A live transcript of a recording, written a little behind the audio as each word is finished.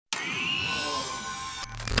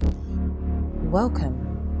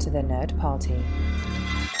Welcome to the Nerd Party.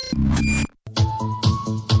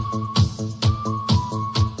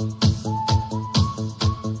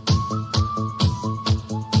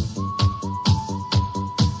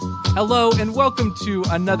 Hello and welcome to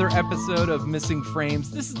another episode of Missing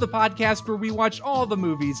Frames. This is the podcast where we watch all the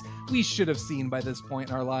movies we should have seen by this point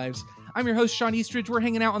in our lives. I'm your host, Shawn Eastridge. We're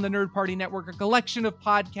hanging out on the Nerd Party Network, a collection of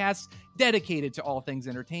podcasts dedicated to all things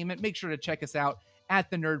entertainment. Make sure to check us out at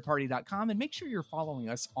thenerdparty.com and make sure you're following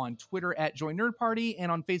us on Twitter at Join Nerd Party and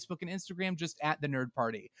on Facebook and Instagram just at the Nerd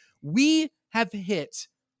Party. We have hit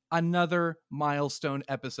another milestone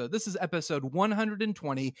episode. This is episode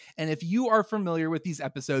 120, and if you are familiar with these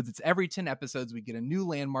episodes, it's every 10 episodes we get a new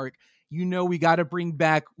landmark. You know we got to bring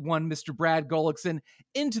back one Mr. Brad Gullickson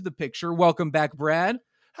into the picture. Welcome back, Brad.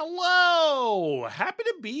 Hello! Happy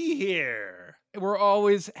to be here. We're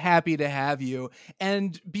always happy to have you.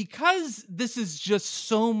 And because this is just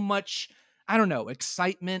so much, I don't know,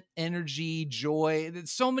 excitement, energy, joy,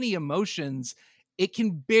 so many emotions, it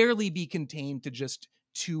can barely be contained to just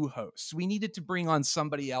two hosts. We needed to bring on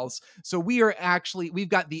somebody else. So we've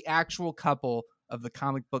got the actual couple of the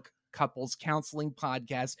Comic Book Couples Counseling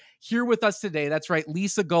Podcast here with us today. That's right,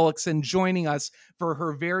 Lisa Gullickson joining us for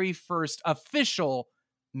her very first official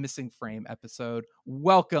Missing Frame episode.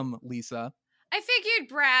 Welcome, Lisa. I figured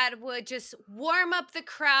Brad would just warm up the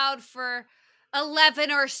crowd for 11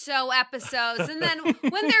 or so episodes. And then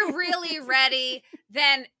when they're really ready,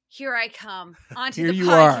 then here I come onto the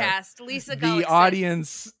podcast. Lisa Gullickson. The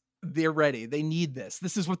audience, they're ready. They need this.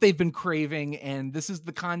 This is what they've been craving, and this is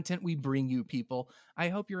the content we bring you, people. I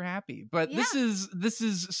hope you're happy. But yeah. This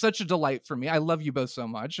is such a delight for me. I love you both so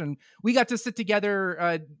much. And we got to sit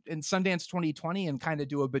together in Sundance 2020 and kind of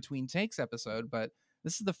do a Between Takes episode. But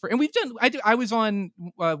this is the first, and we've done. I was on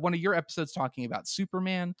one of your episodes talking about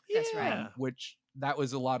Superman. That's right. Which that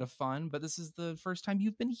was a lot of fun. But this is the first time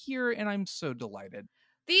you've been here, and I'm so delighted.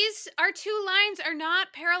 Our two lines are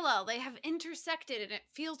not parallel. They have intersected, and it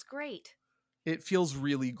feels great. It feels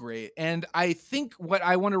really great. And I think what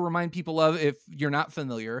I want to remind people of, if you're not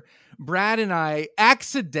familiar, Brad and I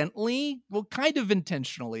accidentally, well, kind of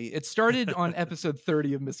intentionally, it started on episode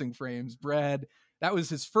 30 of Missing Frames. Brad, that was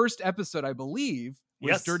his first episode, I believe,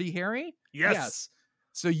 was Yes. Dirty Harry? Yes.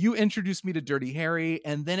 So you introduced me to Dirty Harry,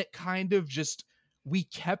 and then it kind of just, we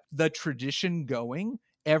kept the tradition going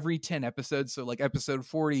every 10 episodes. So like episode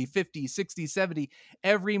 40, 50, 60, 70,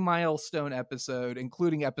 every milestone episode,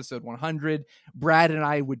 including episode 100, Brad and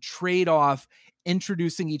I would trade off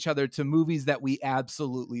introducing each other to movies that we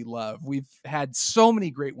absolutely love. We've had so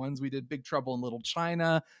many great ones. We did Big Trouble in Little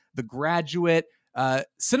China, The Graduate,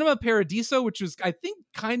 Cinema Paradiso, which was, I think,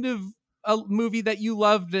 kind of a movie that you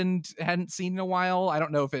loved and hadn't seen in a while. I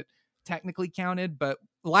don't know if it technically counted, but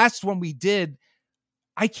the last one we did,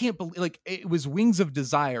 I can't believe, like, it was Wings of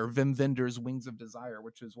Desire, Wim Wenders' Wings of Desire,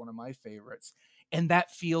 which is one of my favorites. And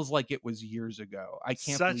that feels like it was years ago. I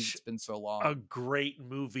can't believe it's been so long. A great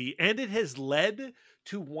movie. And it has led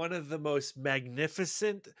to one of the most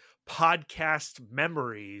magnificent podcast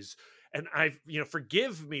memories. And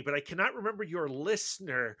forgive me, but I cannot remember your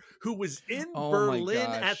listener who was in Berlin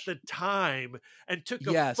at the time and took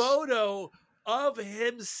a photo of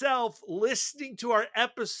himself listening to our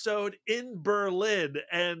episode in Berlin.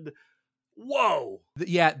 And whoa.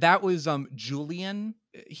 Yeah, that was Julian.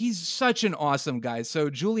 He's such an awesome guy. So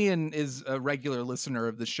Julian is a regular listener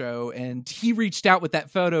of the show, and he reached out with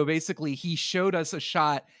that photo. Basically, he showed us a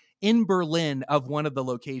shot in Berlin of one of the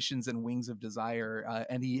locations in Wings of Desire,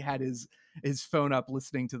 and he had his phone up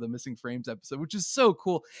listening to the Missing Frames episode, which is so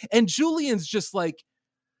cool. And Julian's just like,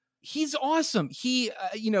 he's awesome. He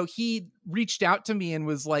reached out to me and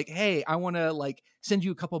was like, hey, I want to like send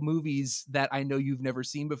you a couple movies that I know you've never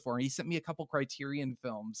seen before. And he sent me a couple Criterion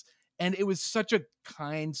films, and it was such a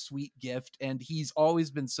kind, sweet gift. And he's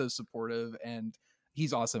always been so supportive, and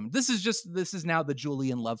he's awesome. This is now the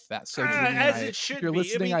Julian Love Fest. So Julian, it should if you're be.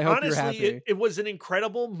 listening, I hope honestly, you're happy. It was an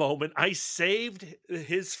incredible moment. I saved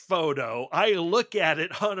his photo. I look at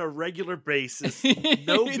it on a regular basis.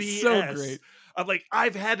 No BS. It's so great. I'm like,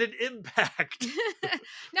 I've had an impact.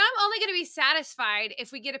 Now I'm only going to be satisfied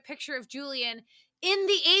if we get a picture of Julian in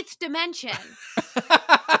the 8th dimension.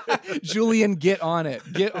 Julian, get on it.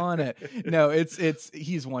 Get on it. No,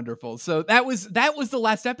 he's wonderful. So that was the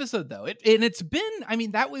last episode though. It's been, I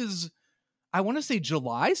mean, that was I want to say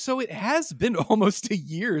July, so it has been almost a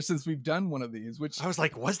year since we've done one of these, which I was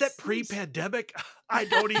like, was that pre-pandemic? I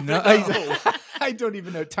don't even no, know. I don't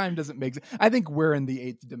even know. Time doesn't make sense. I think we're in the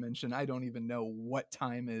 8th dimension. I don't even know what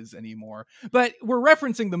time is anymore. But we're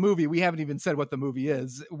referencing the movie. We haven't even said what the movie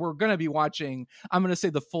is. We're going to be watching, I'm going to say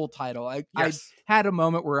the full title. I had a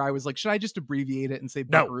moment where I was like, should I just abbreviate it and say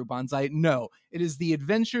Buckaroo Banzai? No, it is The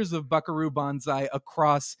Adventures of Buckaroo Banzai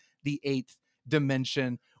Across the 8th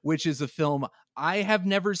Dimension, which is a film I have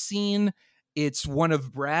never seen. It's one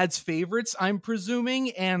of Brad's favorites, I'm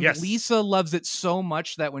presuming, and Lisa loves it so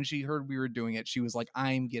much that when she heard we were doing it, she was like,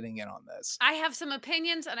 I'm getting in on this. I have some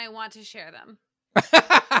opinions and I want to share them.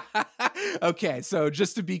 Okay, so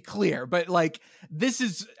just to be clear, but like, this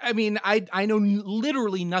is, I mean, I know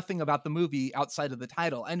literally nothing about the movie outside of the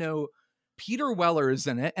title. I know Peter Weller is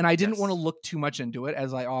in it, and I didn't want to look too much into it,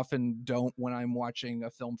 as I often don't when I'm watching a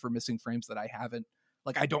film for missing frames that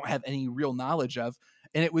I don't have any real knowledge of.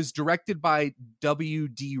 And it was directed by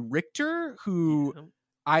W.D. Richter, who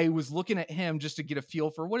I was looking at him just to get a feel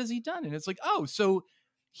for what has he done. And it's like, oh, so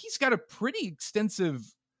he's got a pretty extensive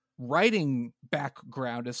writing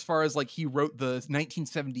background as far as like he wrote the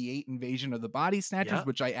 1978 Invasion of the Body Snatchers,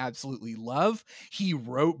 which I absolutely love. He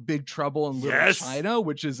wrote Big Trouble in Little China,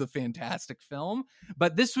 which is a fantastic film.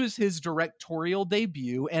 But this was his directorial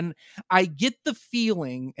debut, and I get the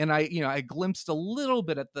feeling, and I glimpsed a little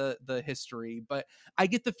bit at the history, but I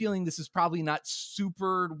get the feeling this is probably not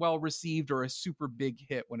super well received or a super big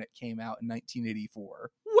hit when it came out in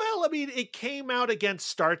 1984. Well, I mean, it came out against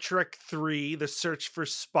Star Trek 3, The Search for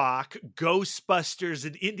Spock, Ghostbusters,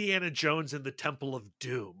 and Indiana Jones and the Temple of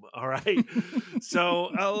Doom. All right. So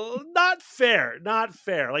not fair.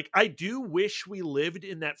 Like, I do wish we lived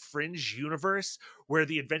in that fringe universe where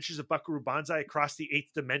The Adventures of Buckaroo Banzai Across the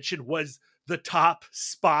 8th Dimension was the top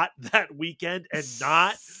spot that weekend and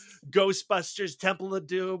not Ghostbusters, Temple of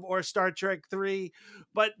Doom, or Star Trek 3.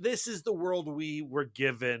 But this is the world we were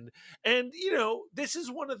given. And, this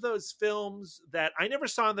is one of those films that I never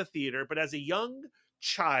saw in the theater, but as a young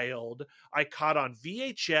child, I caught on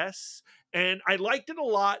VHS, and I liked it a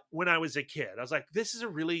lot when I was a kid. I was like, this is a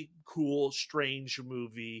really cool, strange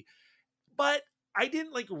movie. But I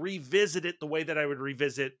didn't revisit it the way that I would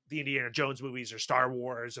revisit the Indiana Jones movies or Star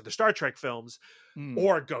Wars or the Star Trek films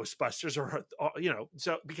or Ghostbusters or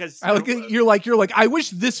so because you're like, I wish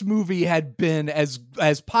this movie had been as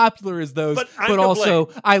popular as those, but also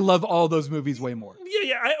I love all those movies way more.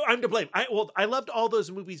 I'm to blame. I loved all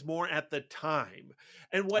those movies more at the time.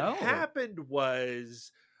 And what happened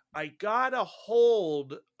was I got a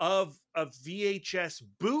hold of a VHS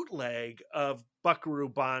bootleg of Buckaroo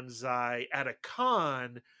Banzai at a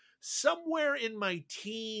con somewhere in my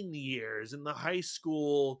teen years, in the high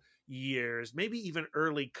school years, maybe even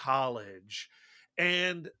early college.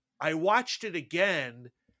 And I watched it again,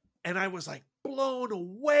 and I was like blown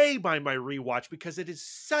away by my rewatch because it is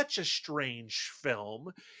such a strange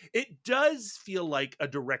film. It does feel like a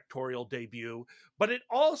directorial debut, but it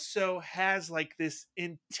also has like this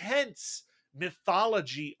intense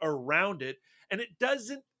mythology around it, and it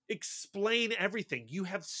doesn't explain everything. You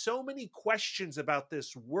have so many questions about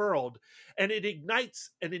this world, and it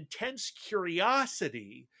ignites an intense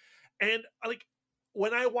curiosity. And like,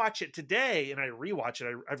 when I watch it today and I rewatch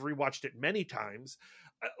it, I've rewatched it many times,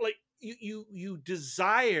 like you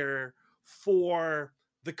desire for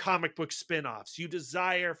the comic book spin-offs, you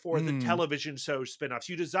desire for the television show spin-offs,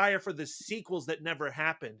 you desire for the sequels that never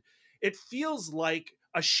happened. It feels like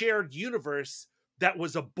a shared universe that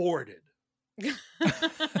was aborted.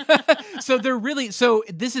 So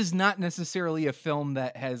this is not necessarily a film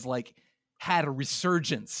that has had a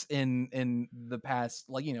resurgence in the past,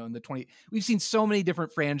 in the 20, we've seen so many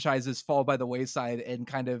different franchises fall by the wayside, and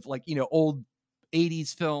kind of old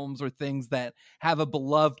 80s films or things that have a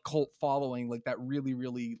beloved cult following, like that really,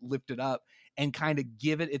 really lift it up and kind of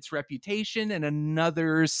give it its reputation and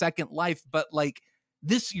another second life. But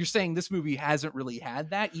this, you're saying this movie hasn't really had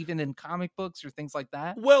that, even in comic books or things like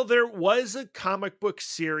that? Well, there was a comic book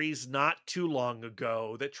series not too long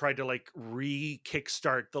ago that tried to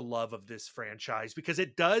re-kickstart the love of this franchise, because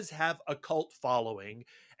it does have a cult following,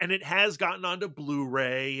 and it has gotten onto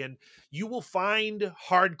Blu-ray, and you will find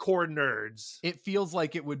hardcore nerds. It feels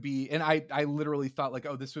like it would be, and I literally thought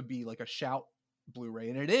this would be a Shout Blu-ray,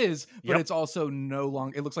 and it is, but it's also no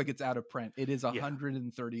longer, it looks like it's out of print. It is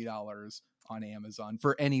 $130 on Amazon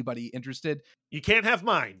for anybody interested. You can't have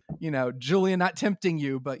mine. Julia, not tempting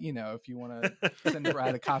you, but if you want to send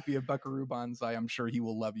Brad a copy of Buckaroo Banzai, I'm sure he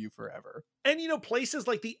will love you forever. And places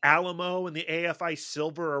like the Alamo and the AFI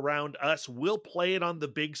Silver around us will play it on the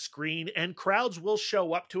big screen, and crowds will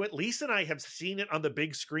show up to it. Lisa and I have seen it on the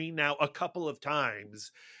big screen now a couple of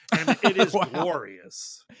times, and it is Wow.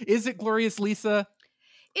 glorious. Is it glorious, Lisa?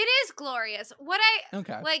 It is glorious.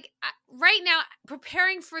 Okay. Right now,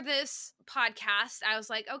 preparing for this podcast, I was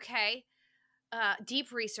like, okay,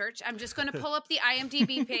 deep research. I'm just going to pull up the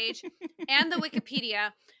IMDb page and the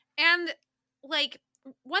Wikipedia. And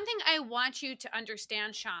one thing I want you to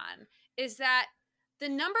understand, Shawn, is that the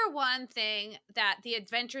number one thing that the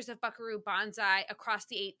Adventures of Buckaroo Banzai Across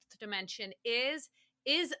the Eighth Dimension is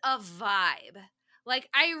a vibe.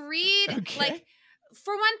 I read,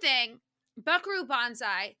 for one thing, Buckaroo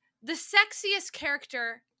Banzai, the sexiest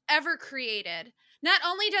character ever created. Not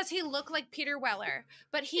only does he look like Peter Weller,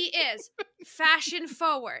 but he is fashion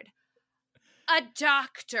forward, a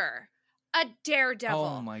doctor, a daredevil,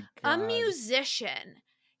 oh my God, a musician.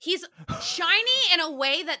 He's shiny in a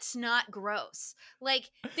way that's not gross.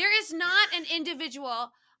 There is not an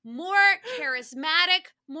individual more charismatic,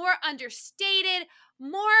 more understated,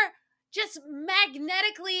 more just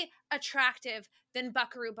magnetically attractive than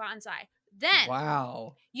Buckaroo Banzai. Then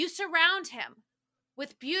wow, you surround him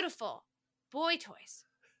with beautiful boy toys,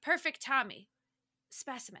 perfect Tommy,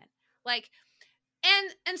 specimen.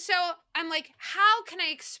 And so I'm like, how can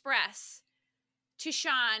I express to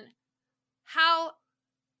Shawn how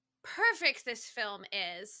perfect this film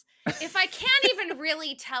is if I can't even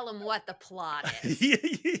really tell him what the plot is?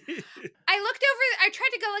 I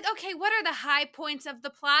tried to go okay, what are the high points of the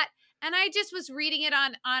plot? And I just was reading it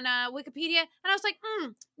on Wikipedia, and I was like,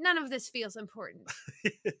 none of this feels important.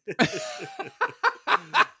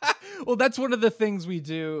 Well, that's one of the things we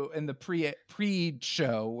do in the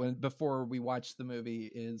pre-show before we watch the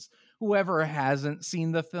movie is whoever hasn't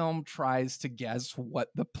seen the film tries to guess what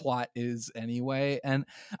the plot is anyway. And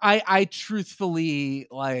I truthfully,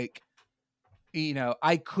 I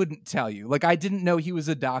couldn't tell you. I didn't know he was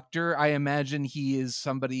a doctor. I imagine he is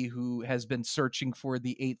somebody who has been searching for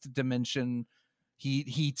the eighth dimension.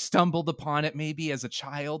 He stumbled upon it maybe as a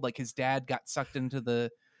child. His dad got sucked into the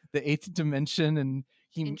eighth dimension, and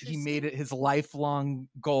he made it his lifelong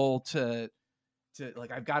goal to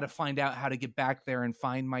I've got to find out how to get back there and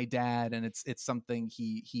find my dad. And it's something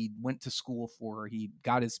he went to school for. He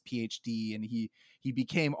got his PhD, and he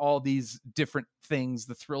became all these different things,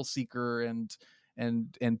 the thrill seeker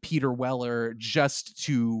and Peter Weller, just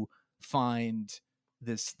to find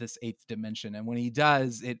this eighth dimension. And when he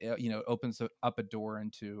does, it opens up a door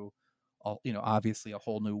into obviously a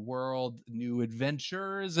whole new world, new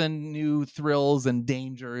adventures and new thrills and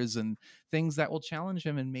dangers and things that will challenge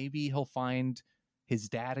him. And maybe he'll find his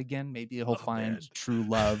dad again. Maybe he'll find true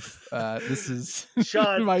love. This is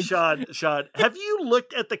Shawn, have you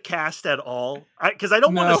looked at the cast at all? Because I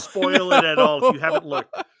don't want to spoil it at all if you haven't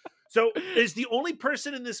looked. So is the only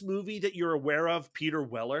person in this movie that you're aware of Peter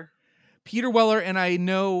Weller? Peter Weller, and I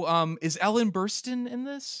know, is Ellen Burstyn in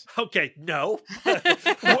this? Okay, no.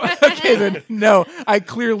 Okay, then no, I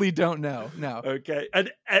clearly don't know. No. Okay,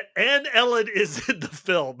 and Ellen is in the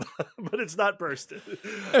film, but it's not Burstyn.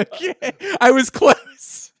 Okay, I was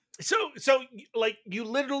close. So you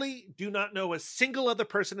literally do not know a single other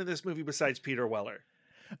person in this movie besides Peter Weller.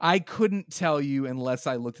 I couldn't tell you unless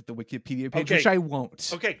I looked at the Wikipedia page, which I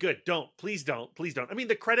won't. Okay, good. Please don't. I mean,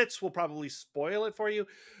 the credits will probably spoil it for you.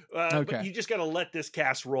 But you just got to let this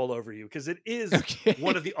cast roll over you, because it is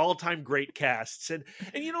one of the all-time great casts. And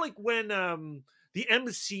when the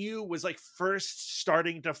MCU was first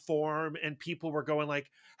starting to form, and people were going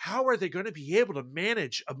how are they going to be able to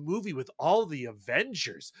manage a movie with all the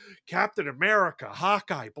Avengers, Captain America,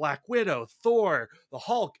 Hawkeye, Black Widow, Thor, the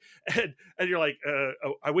Hulk, and you're like,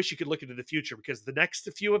 I wish you could look into the future, because the next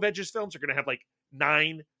few Avengers films are going to have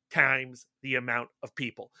 9 times the amount of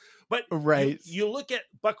people. But you look at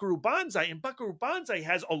Buckaroo Banzai, and Buckaroo Banzai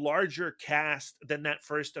has a larger cast than that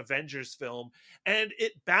first Avengers film, and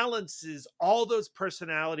it balances all those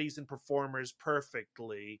personalities and performers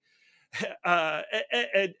perfectly. And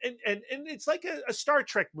it's like a Star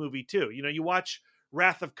Trek movie too. You watch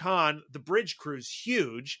Wrath of Khan, the bridge crew's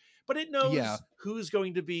huge, but it knows who's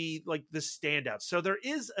going to be the standout. So there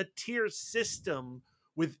is a tier system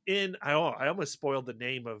within. I almost spoiled the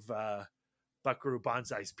name of Buckaroo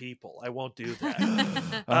Banzai's people. I won't do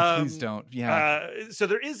that. Please don't. Yeah. So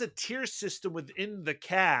there is a tier system within the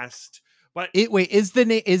cast. But is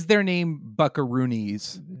their name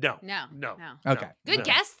Buckaroonies? No. Okay. Good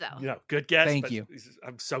guess, though. Good guess. Thank you.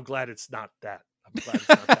 I'm so glad it's not that. I'm glad it's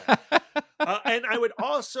not that. And I would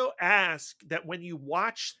also ask that when you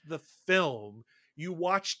watch the film, you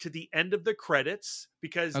watch to the end of the credits,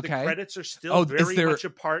 because the Okay. credits are still Oh, is very there- much a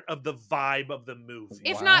part of the vibe of the movie.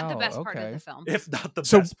 If not the Wow, best part of okay. the film. If not the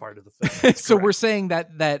So- best part of the film. That's So we're correct. saying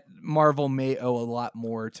that Marvel may owe a lot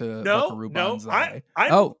more to Buckaroo Banzai.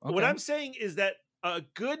 What okay. I'm saying is that a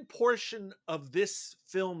good portion of this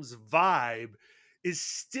film's vibe is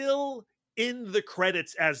still in the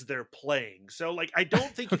credits as they're playing. So like, I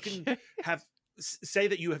don't think you can say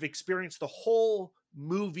that you have experienced the whole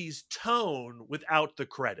movie's tone without the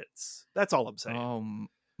credits. That's all I'm saying. Oh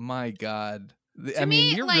my God. To I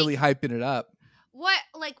mean, me, you're like- really hyping it up. What,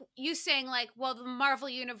 like, you saying, like, well, the Marvel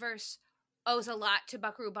Universe owes a lot to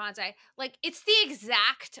Buckaroo Banzai. Like, it's the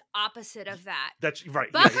exact opposite of that. That's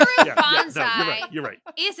right. Buckaroo No, Banzai you're right.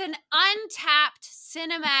 is an untapped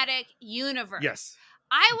cinematic universe. Yes.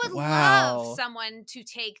 I would Wow. love someone to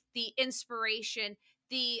take the inspiration,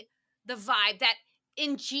 the vibe, that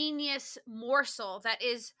ingenious morsel that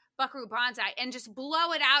is Buckaroo Banzai, and just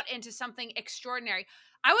blow it out into something extraordinary.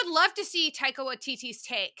 I would love to see Taika Waititi's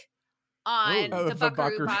take on Ooh. the Of a Buckaroo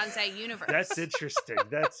Buckaroo. Banzai universe. That's interesting.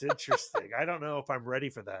 That's interesting. I don't know if I'm ready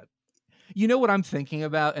for that. You know what I'm thinking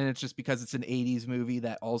about? And it's just because it's an 80s movie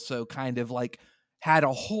that also kind of like had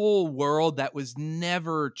a whole world that was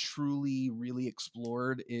never truly really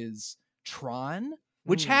explored, is Tron,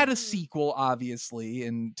 which had a sequel obviously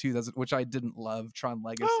in 2000, which I didn't love, Tron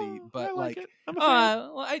Legacy, but I like it. I'm a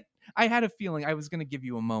fan. I had a feeling I was going to give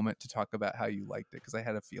you a moment to talk about how you liked it, because I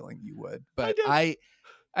had a feeling you would, but did. I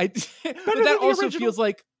but than that the also original. feels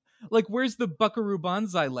like where's the Buckaroo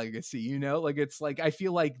Banzai legacy? You know, like it's like, I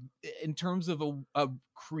feel like in terms of a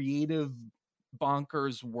creative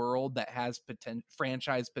bonkers world that has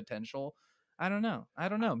franchise potential, I don't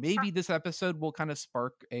know. Maybe this episode will kind of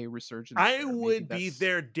spark a resurgence. I there. Maybe would be that's-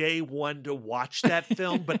 there day one to watch that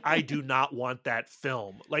film, but I do not want that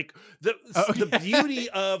film. Like the beauty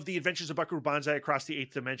of The Adventures of Buckaroo Banzai Across the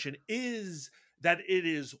Eighth Dimension is that it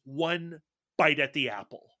is one bite at the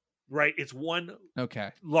apple, right? It's one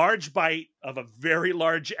Okay. large bite of a very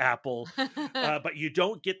large apple, but you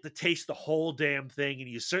don't get to taste the whole damn thing, and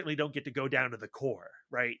you certainly don't get to go down to the core,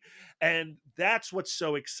 right? And that's what's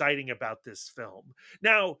so exciting about this film.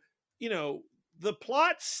 Now, you know, the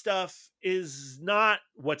plot stuff is not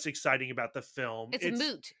what's exciting about the film. It's a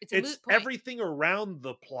moot. It's a It's moot point. everything around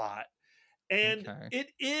the plot. And Okay.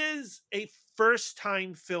 it is a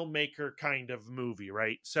first-time filmmaker kind of movie,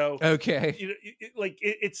 right? So Okay. you know,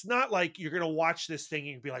 it's not like you're gonna watch this thing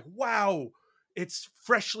and be like, wow, it's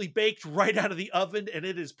freshly baked right out of the oven and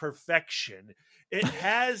it is perfection. It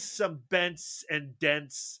has some bents and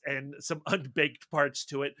dents and some unbaked parts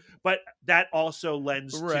to it, but that also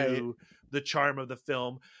lends Right. to the charm of the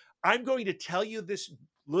film. I'm going to tell you this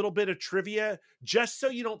little bit of trivia just so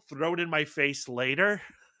you don't throw it in my face later.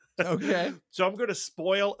 Okay. So I'm going to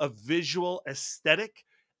spoil a visual aesthetic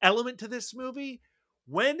element to this movie.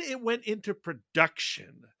 When it went into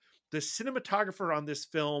production, the cinematographer on this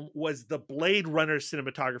film was the Blade Runner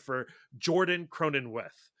cinematographer, Jordan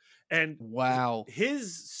Cronenweth. And Wow.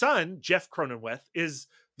 his son, Jeff Cronenweth, is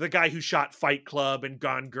the guy who shot Fight Club and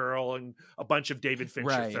Gone Girl and a bunch of David Fincher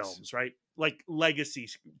Right. films, right? Like legacy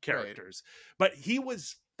characters. But he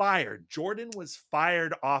was fired. Jordan was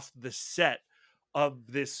fired off the set of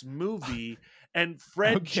this movie, and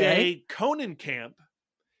Fred J. Conenkamp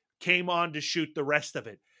came on to shoot the rest of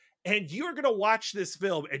it. And you're going to watch this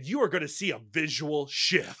film and you are going to see a visual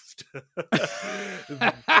shift.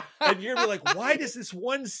 And you're going to be like, why does this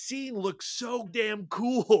one scene look so damn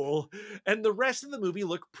cool? And the rest of the movie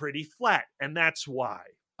look pretty flat. And that's why.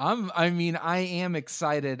 I am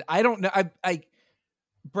excited. I don't know.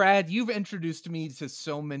 Brad, you've introduced me to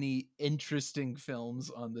so many interesting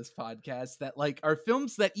films on this podcast that like are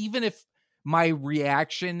films that even if my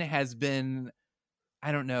reaction has been,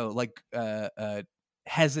 I don't know, like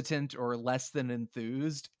hesitant or less than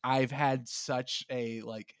enthused, I have such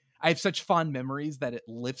fond memories that it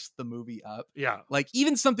lifts the movie up. Yeah. Like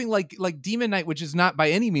even something like Demon Knight, which is not by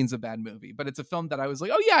any means a bad movie, but it's a film that I was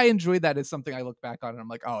like, oh yeah, I enjoyed that. As something I look back on and I'm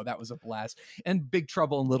like, oh, that was a blast. And Big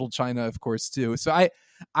Trouble in Little China, of course, too. So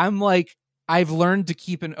I'm like, I've learned to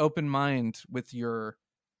keep an open mind with your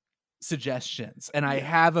suggestions. And I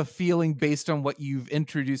have a feeling based on what you've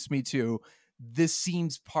introduced me to, this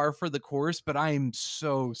seems par for the course, but I am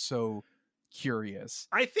so curious.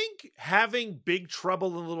 I think having Big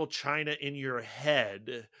Trouble in Little China in your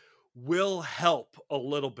head will help a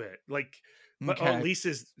little bit. Like, but Okay.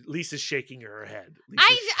 Lisa's shaking her head. I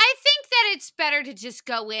think that it's better to just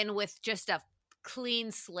go in with just a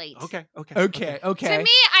clean slate. Okay. Okay. To me,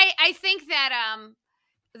 I think that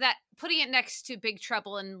that putting it next to Big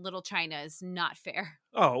Trouble in Little China is not fair.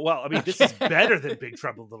 Oh, well, I mean, this is better than Big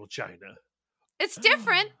Trouble in Little China. It's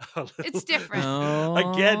different. It's different.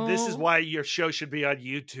 Again, this is why your show should be on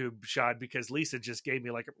YouTube, Shawn, because Lisa just gave me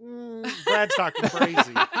like, Brad's talking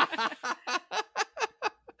crazy.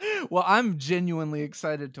 Well, I'm genuinely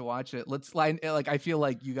excited to watch it. I feel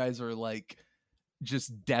like you guys are like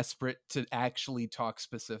just desperate to actually talk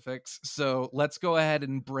specifics. So let's go ahead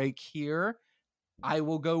and break here. I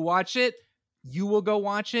will go watch it. You will go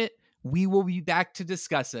watch it. We will be back to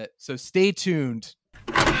discuss it. So stay tuned.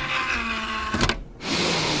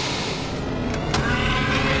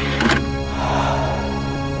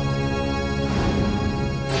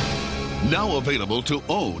 Now available to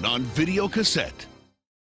own on video cassette.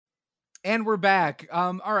 And we're back.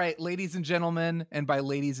 All right, ladies and gentlemen, and by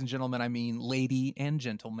ladies and gentlemen, I mean lady and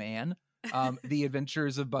gentleman. The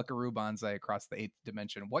Adventures of Buckaroo Banzai Across the Eighth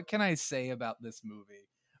Dimension. What can I say about this movie?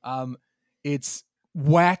 It's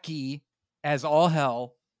wacky as all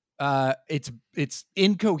hell. It's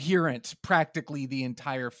incoherent practically the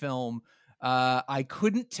entire film. I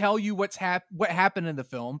couldn't tell you what happened in the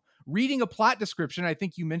film. Reading a plot description, I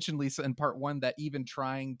think you mentioned, Lisa, in part one, that even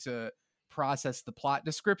trying to process the plot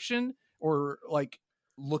description or like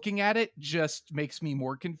looking at it just makes me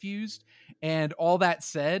more confused. And all that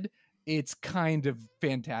said, it's kind of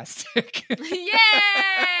fantastic. Yay!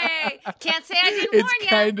 Can't say I didn't warn you. It's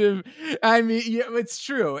kind of, I mean, yeah, it's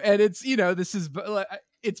true. And it's,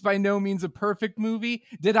 it's by no means a perfect movie.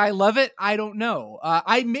 Did I love it? I don't know.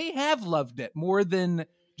 I may have loved it more than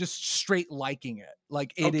just straight liking it.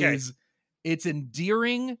 Like it's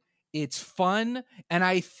endearing, it's fun. And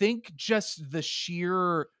I think just the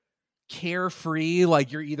sheer carefree,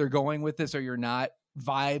 like you're either going with this or you're not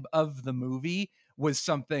vibe of the movie was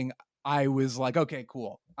something I was like, okay,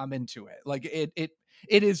 cool, I'm into it. Like it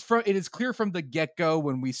is clear from the get-go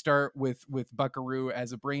when we start with Buckaroo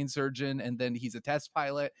as a brain surgeon, and then he's a test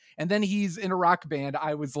pilot, and then he's in a rock band.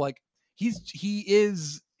 I was like, he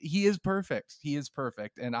is perfect. He is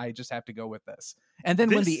perfect, and I just have to go with this. And then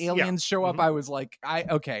when the aliens show up, I was like,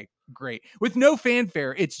 okay, great. With no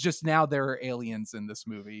fanfare, it's just now there are aliens in this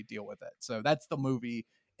movie. Deal with it. So that's the movie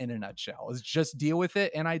in a nutshell. Is just deal with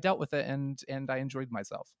it, and I dealt with it, and I enjoyed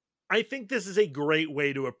myself. I think this is a great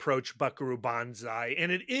way to approach Buckaroo Banzai, and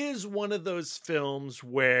it is one of those films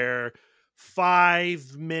where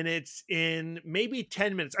 5 minutes in, maybe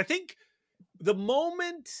 10 minutes, I think the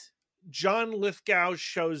moment John Lithgow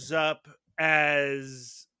shows up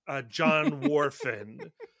as John Wharfen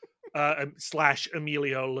 /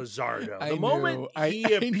 Emilio Lizardo, the moment he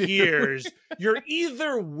appears, you're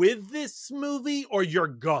either with this movie or you're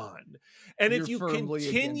gone. And if you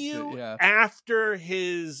continue after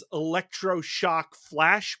his electroshock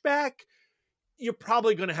flashback, you're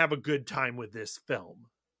probably going to have a good time with this film.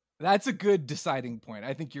 That's a good deciding point.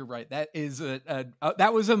 I think you're right. That is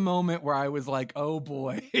that was a moment where I was like, "Oh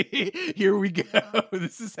boy, here we go.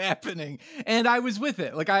 This is happening," and I was with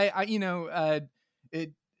it. Like I've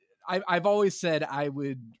always said I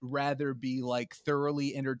would rather be like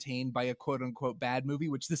thoroughly entertained by a quote unquote bad movie,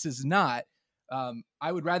 which this is not.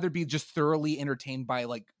 I would rather be just thoroughly entertained by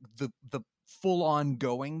like the full on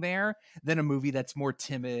going there than a movie that's more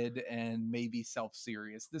timid and maybe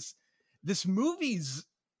self-serious. This movie's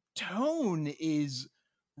tone is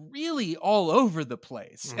really all over the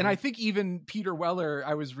place. Mm-hmm. And I think even Peter Weller,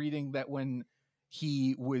 I was reading that when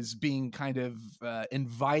he was being kind of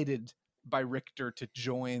invited by Richter to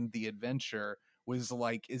join the adventure, was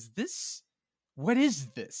like, what is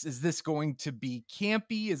this? Is this going to be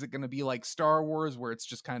campy? Is it going to be like Star Wars, where it's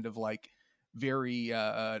just kind of like very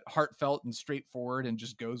heartfelt and straightforward and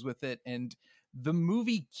just goes with it? And the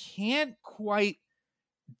movie can't quite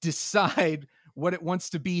decide what it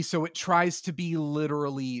wants to be, so it tries to be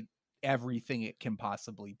literally everything it can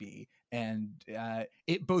possibly be, and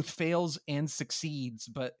it both fails and succeeds,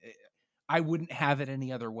 but I wouldn't have it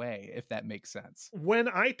any other way, if that makes sense. When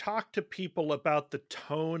I talk to people about the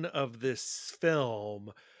tone of this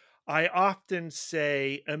film, I often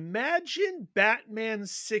say, imagine Batman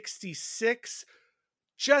 66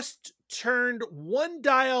 just turned one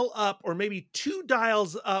dial up or maybe two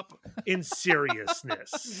dials up in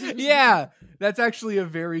seriousness. Yeah, that's actually a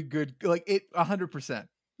very good, like, it 100%.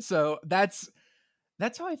 So that's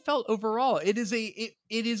how I felt overall. It is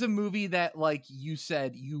a movie that, like you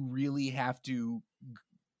said, you really have to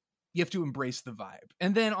you have to embrace the vibe.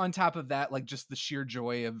 And then on top of that, like just the sheer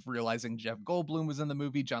joy of realizing Jeff Goldblum was in the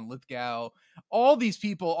movie, John Lithgow, all these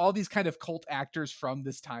people, all these kind of cult actors from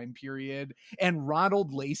this time period, and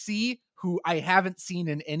Ronald Lacey, who I haven't seen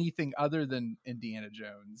in anything other than Indiana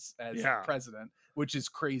Jones as president, which is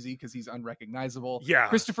crazy because he's unrecognizable. Yeah.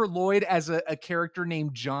 Christopher Lloyd as a character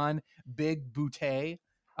named John Big Boutte.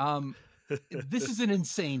 This is an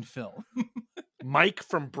insane film. Mike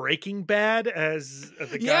from Breaking Bad as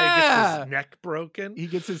the guy who gets his neck broken. He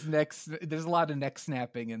gets his neck. There's a lot of neck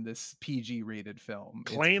snapping in this PG rated film.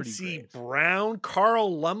 Clancy Brown,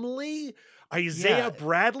 Carl Lumley, Isaiah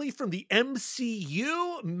Bradley from the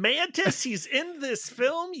MCU, Mantis. He's in this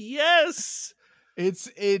film. Yes,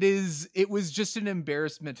 it was just an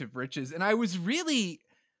embarrassment of riches, and I was really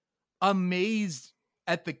amazed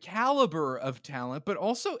at the caliber of talent, but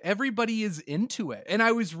also everybody is into it. And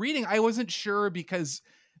I was reading, I wasn't sure because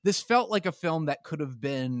this felt like a film that could have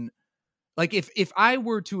been like, if I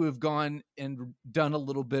were to have gone and done a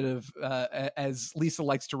little bit of, as Lisa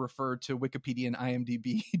likes to refer to Wikipedia and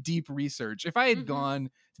IMDb, deep research, if I had gone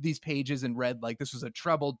to these pages and read like this was a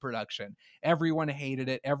troubled production, everyone hated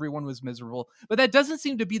it, everyone was miserable, but that doesn't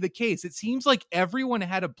seem to be the case. It seems like everyone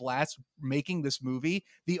had a blast making this movie.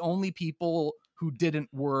 The only people who didn't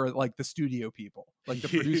were like the studio people, like the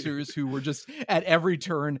producers who were just at every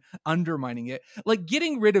turn undermining it. Like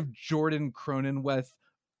getting rid of Jordan Cronenweth,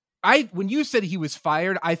 when you said he was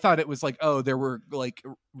fired, I thought it was like, oh, there were like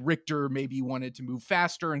Richter maybe wanted to move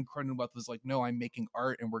faster, and Cronenweth was like, no, I'm making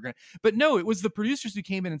art, and we're gonna. But no, it was the producers who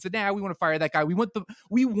came in and said, nah, we want to fire that guy. We want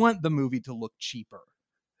the movie to look cheaper.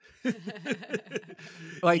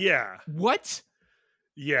 Like, what?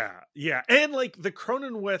 Yeah. And like the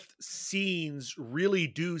Cronenweth scenes really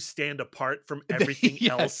do stand apart from everything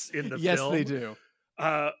else in the film. Yes, they do.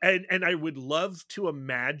 And I would love to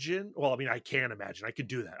imagine, well, I mean, I can't imagine, I could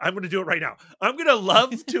do that. I'm going to do it right now. I'm going to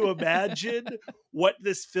love to imagine what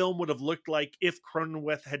this film would have looked like if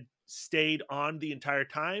Cronenweth had stayed on the entire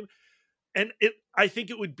time. And I think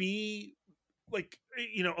it would be like,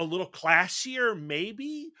 a little classier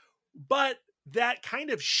maybe, but that kind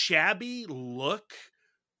of shabby look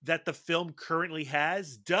that the film currently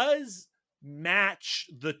has does match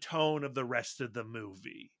the tone of the rest of the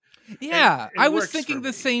movie. Yeah, I was thinking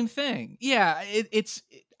the same thing. Yeah,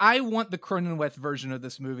 I want the Cronenweth version of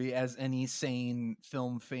this movie as any sane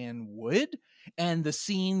film fan would, and the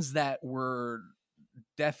scenes that were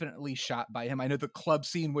definitely shot by him. I know the club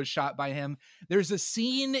scene was shot by him. There's a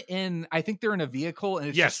scene I think they're in a vehicle and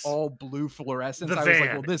it's just all blue fluorescence. I was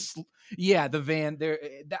like, well, the van there.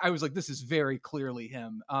 I was like, this is very clearly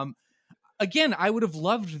him. Again, I would have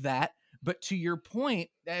loved that, but to your point,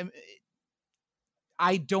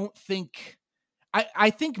 I don't think. I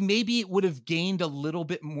think maybe it would have gained a little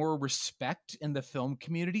bit more respect in the film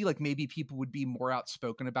community. Like maybe people would be more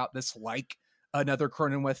outspoken about this, like another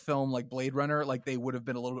Cronenweth film like Blade Runner. Like they would have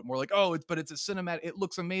been a little bit more like, oh, but it's a cinematic, it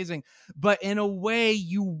looks amazing. But in a way,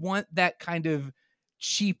 you want that kind of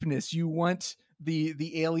cheapness. You want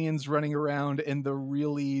the aliens running around in the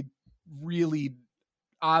really, really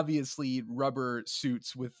obviously rubber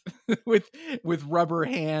suits with with rubber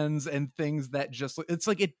hands and things that just, it's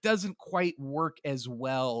like it doesn't quite work as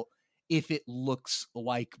well if it looks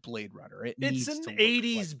like Blade Runner. It's an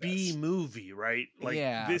 80s B movie, right? Like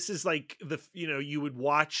this is like you would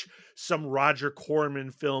watch some Roger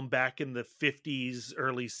Corman film back in the 50s,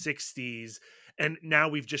 early 60s, and now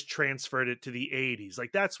we've just transferred it to the 80s.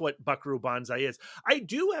 Like that's what Buckaroo Banzai is. I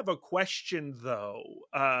do have a question though,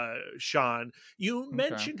 Shawn. You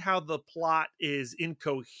mentioned how the plot is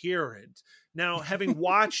incoherent. Now, having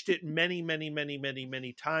watched it many, many, many, many,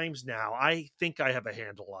 many times now, I think I have a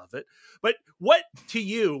handle of it. But what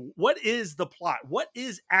is the plot? What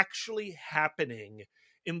is actually happening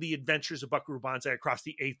in the adventures of Buckaroo Banzai across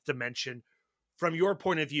the 8th dimension from your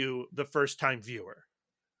point of view, the first time viewer?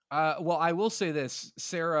 Well, I will say this,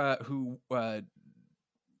 Sarah, who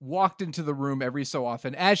walked into the room every so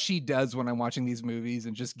often, as she does when I'm watching these movies,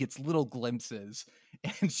 and just gets little glimpses.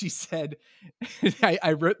 And she said,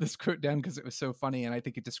 I wrote this quote down because it was so funny, and I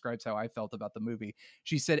think it describes how I felt about the movie.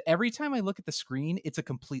 She said, every time I look at the screen, it's a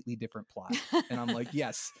completely different plot. And I'm like,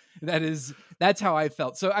 yes, that's how I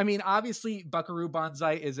felt. So, I mean, obviously, Buckaroo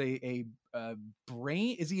Banzai is a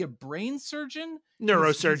brain. Is he a brain surgeon?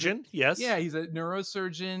 Neurosurgeon, yes. Yeah, he's a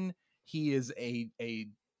neurosurgeon. He is a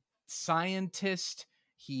scientist.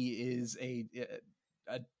 He is a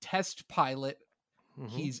test pilot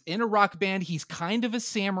He's in a rock band. He's kind of a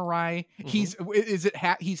samurai. He's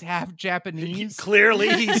half Japanese. Clearly,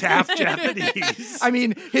 he's half Japanese. I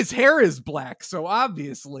mean, his hair is black, so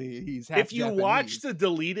obviously he's half If you Japanese. watch the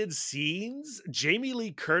deleted scenes, Jamie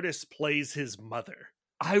Lee Curtis plays his mother.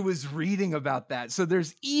 I was reading about that. So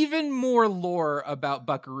there's even more lore about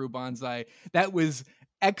Buckaroo Banzai that was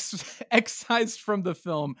excised from the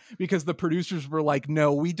film because the producers were like,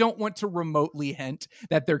 no, we don't want to remotely hint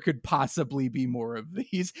that there could possibly be more of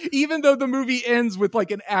these, even though the movie ends with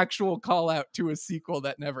like an actual call out to a sequel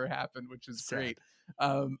that never happened, which is great.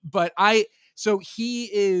 So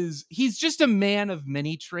he's just a man of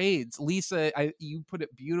many trades. Lisa, you put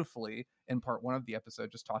it beautifully in part 1 of the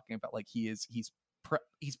episode, just talking about like he's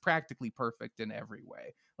practically perfect in every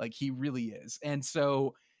way. Like he really is. And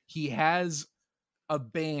so he has a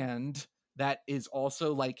band that is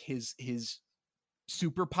also like his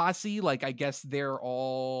super posse. Like, I guess they're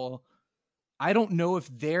all, I don't know if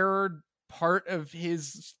they're part of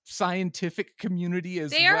his scientific community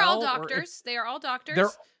as well. They are all doctors. They are all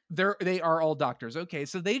doctors. They are all doctors. Okay.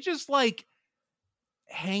 So they just like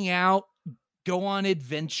hang out, go on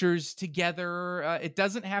adventures together. It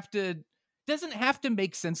doesn't have to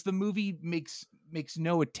make sense. The movie makes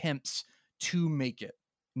no attempts to make it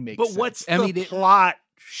make sense. But what's the plot,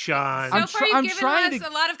 Shawn? So far, you've given us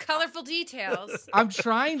a lot of colorful details. I'm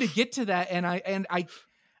trying to get to that,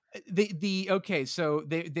 so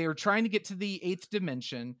they're trying to get to the 8th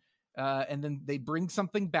dimension, and then they bring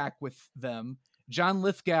something back with them. John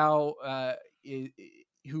Lithgow,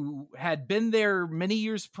 who had been there many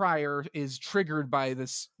years prior, is triggered by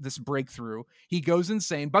this breakthrough. He goes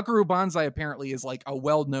insane. Buckaroo Banzai apparently is like a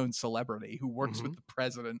well-known celebrity who works with the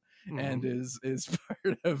president and is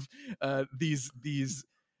part of these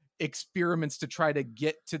experiments to try to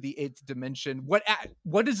get to the 8th dimension.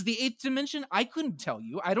 What is the 8th dimension? I couldn't tell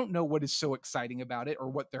you. I don't know what is so exciting about it or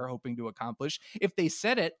what they're hoping to accomplish. If they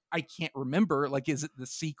said it, I can't remember. Like, is it the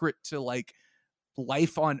secret to like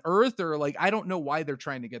life on Earth, or like, I don't know why they're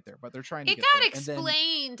trying to get there, but they're trying to get there. It got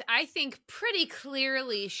explained, I think, pretty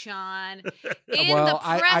clearly, Shawn, in well,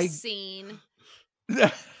 the press scene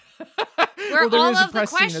where all of the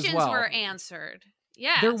questions were answered.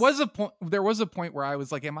 Yeah, there was a point where I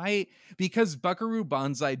was like, because Buckaroo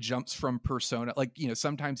Banzai jumps from persona, like, you know,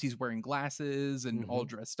 sometimes he's wearing glasses and all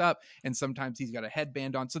dressed up, and sometimes he's got a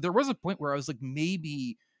headband on. So there was a point where I was like,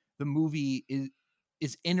 maybe the movie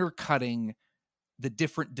is intercutting the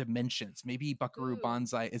different dimensions. Maybe Buckaroo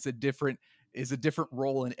Banzai is a different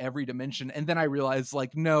role in every dimension. And then I realized,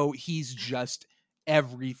 like, no, he's just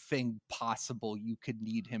everything possible you could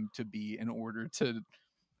need him to be in order to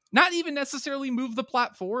not even necessarily move the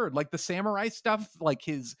plot forward. Like the samurai stuff, like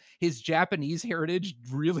his Japanese heritage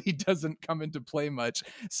really doesn't come into play much.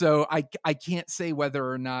 So I can't say whether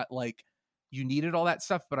or not like you needed all that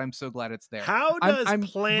stuff, but I'm so glad it's there. How does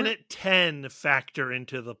Planet 10 factor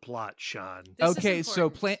into the plot, Shawn? Okay,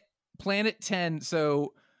 so Planet 10.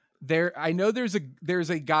 So I know there's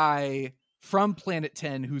a guy from Planet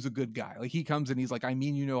 10 who's a good guy. Like he comes and he's like, I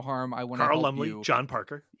mean you no harm. I want to help you. Carl Lumley, John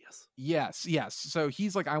Parker. Yes. So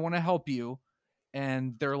he's like, I want to help you,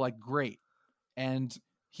 and they're like, great, and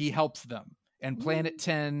he helps them. And Planet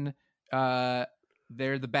 10, they're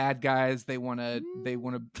the bad guys. They want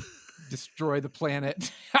to destroy the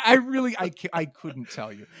planet. I couldn't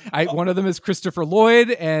tell you. One of them is Christopher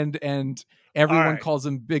Lloyd, and everyone calls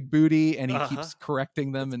him Big Booty, and he keeps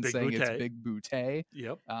correcting them and saying it's Big Booty.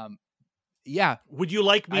 Yep. Yeah. Would you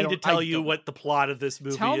like me to tell you what the plot of this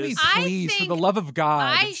movie is? Tell me, please, for the love of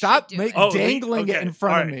God. Stop dangling it in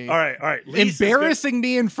front of me. All right. Embarrassing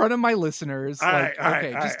me in front of my listeners.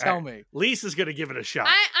 Just tell me. Lisa's going to give it a shot.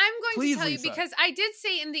 I'm going Please, to tell Lisa. you, because I did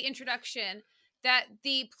say in the introduction that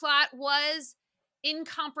the plot was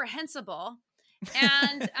incomprehensible.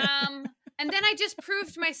 And then I just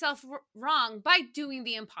proved myself wrong by doing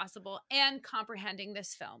the impossible and comprehending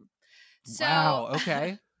this film. So, wow,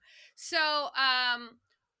 okay. So,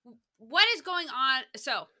 what is going on?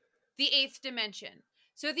 So, the 8th dimension.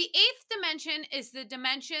 So, the 8th dimension is the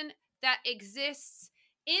dimension that exists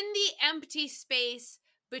in the empty space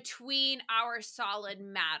between our solid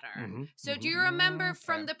matter. So, do you remember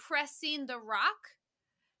from the press scene, The Rock?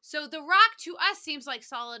 So, The Rock to us seems like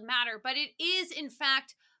solid matter, but it is, in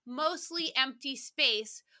fact, mostly empty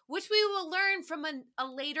space, which we will learn from a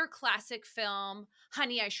later classic film,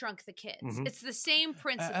 Honey, I Shrunk the Kids. It's the same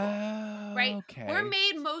principle, right? Okay. We're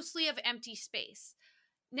made mostly of empty space.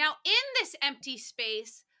 Now, in this empty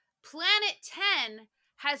space, Planet 10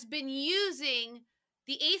 has been using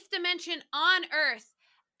the 8th dimension on Earth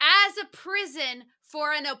as a prison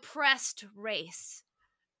for an oppressed race.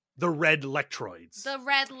 The red Lectroids. The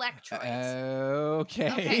red Lectroids.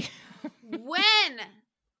 Okay. When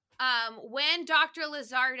Dr.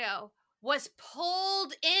 Lizardo was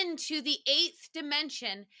pulled into the 8th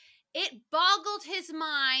dimension, it boggled his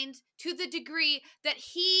mind to the degree that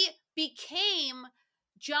he became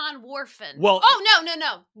John Wharfen. Well,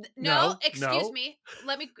 no, excuse me.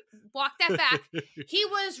 Let me walk that back. He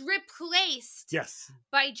was replaced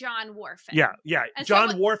by John Wharfen. Yeah. And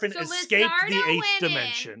John Wharfen escaped Lizardo the 8th went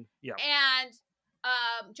dimension. And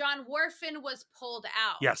John Wharfen was pulled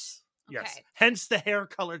out. Yes. Okay. Yes. Hence the hair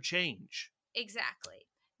color change. Exactly.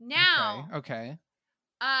 Now, Okay.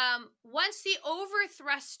 Once the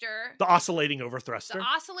overthruster, The oscillating overthruster,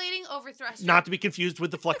 not to be confused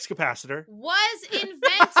with the flux capacitor, was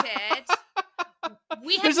invented.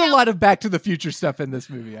 There's a lot of Back to the Future stuff in this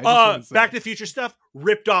movie. Back to the Future stuff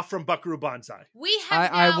ripped off from Buckaroo Banzai.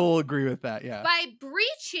 I will agree with that. Yeah. By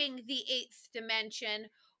breaching the 8th dimension,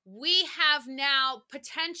 we have now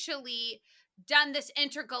potentially done this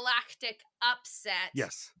intergalactic upset.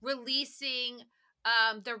 Yes. Releasing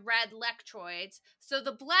the red Lectroids. So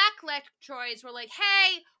the black Lectroids were like,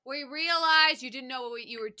 hey, we realized you didn't know what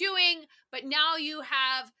you were doing, but now you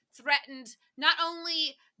have threatened not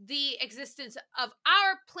only the existence of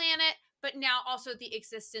our planet, but now also the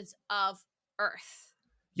existence of Earth.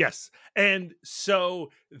 Yes. And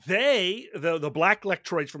so the black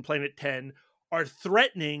Lectroids from Planet 10 are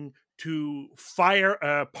threatening to fire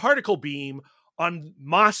a particle beam on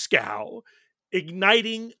Moscow,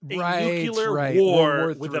 igniting a nuclear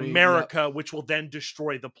war with America, which will then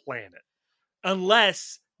destroy the planet.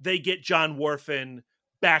 Unless they get John Wharfen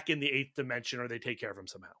back in the 8th dimension or they take care of him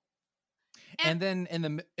somehow. And then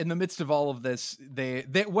in the midst of all of this, they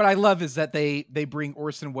what I love is that they bring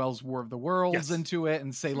Orson Welles' War of the Worlds into it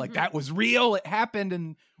and say like that was real, it happened,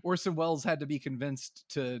 and Orson Welles had to be convinced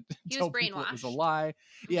to tell people it was a lie.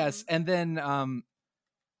 Yes, and then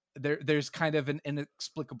there's kind of an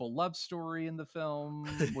inexplicable love story in the film,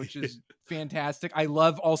 which is fantastic. I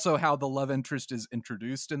love also how the love interest is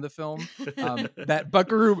introduced in the film. That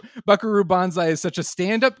Buckaroo Banzai is such a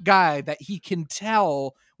stand-up guy that he can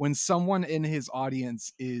tell when someone in his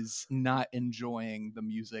audience is not enjoying the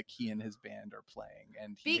music he and his band are playing,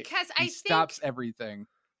 and he stops everything.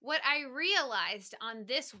 What I realized on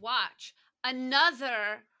this watch,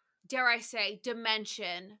 another, dare I say,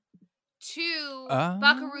 dimension to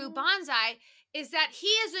Buckaroo Banzai, is that he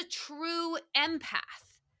is a true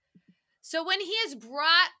empath. So when he is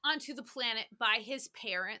brought onto the planet by his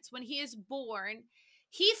parents, when he is born,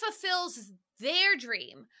 he fulfills their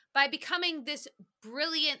dream by becoming this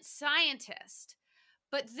brilliant scientist.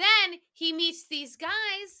 But then he meets these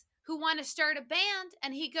guys who want to start a band,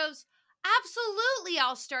 and he goes, absolutely,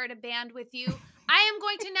 I'll start a band with you. I am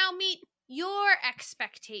going to now meet your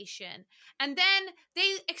expectation. And then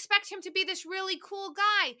they expect him to be this really cool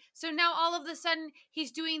guy. So now all of a sudden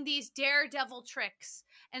he's doing these daredevil tricks.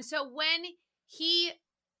 And so when he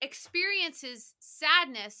experiences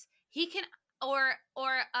sadness, he can or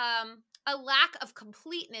a lack of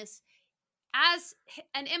completeness as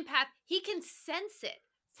an empath, he can sense it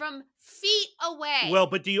from feet away. Well,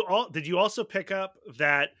 but did you also pick up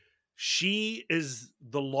that she is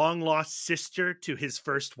the long lost sister to his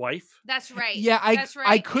first wife? That's right. Yeah,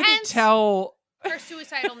 I couldn't tell her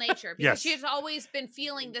suicidal nature, because she has always been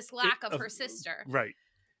feeling this lack of her sister. Right.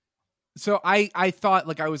 So I thought,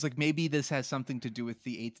 like, I was like, maybe this has something to do with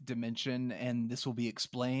the 8th dimension and this will be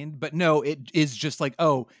explained. But no, it is just like,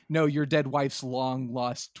 oh, no, your dead wife's long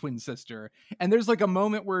lost twin sister. And there's like a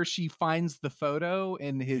moment where she finds the photo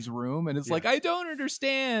in his room and is like, I don't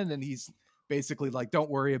understand. And he's basically like, don't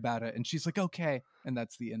worry about it. And she's like, okay. And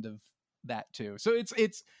that's the end of that too. So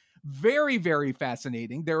it's very, very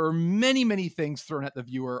fascinating. There are many, many things thrown at the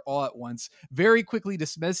viewer all at once, very quickly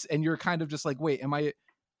dismissed. And you're kind of just like, wait,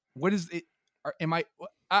 what is it?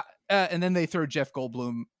 And then they throw Jeff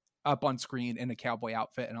Goldblum up on screen in a cowboy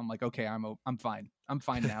outfit, and I'm like, okay, I'm fine. I'm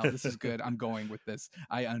fine now. This is good. I'm going with this.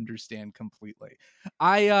 I understand completely.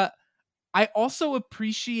 I also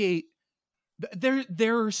appreciate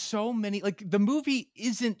there are so many, like, the movie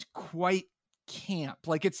isn't quite camp.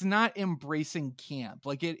 Like, it's not embracing camp.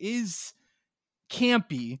 Like, it is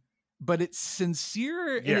campy, but it's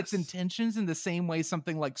sincere in its intentions in the same way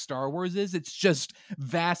something like Star Wars is. It's just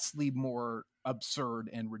vastly more absurd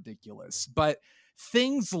and ridiculous. But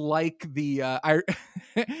things like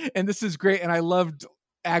and this is great, and I loved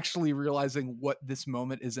actually realizing what this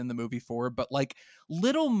moment is in the movie for, but like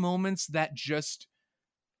little moments that just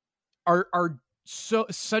are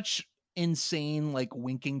such insane like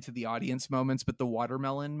winking to the audience moments, but the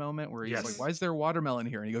watermelon moment where he's Yes. like, why is there watermelon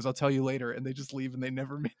here? And he goes, I'll tell you later, and they just leave and they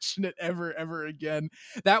never mention it ever again.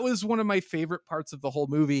 That was one of my favorite parts of the whole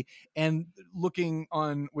movie. And looking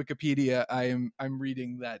on Wikipedia, I'm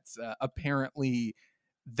reading that apparently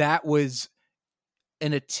that was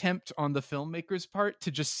an attempt on the filmmakers' part to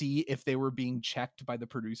just see if they were being checked by the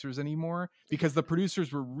producers anymore, because the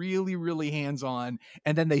producers were really, really hands-on,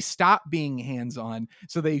 and then they stopped being hands-on.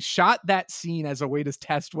 So they shot that scene as a way to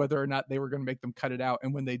test whether or not they were going to make them cut it out.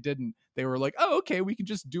 And when they didn't, they were like, oh, okay, we can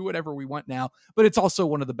just do whatever we want now. But it's also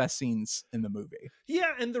one of the best scenes in the movie.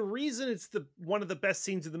 Yeah, and the reason it's one of the best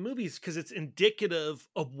scenes of the movie is because it's indicative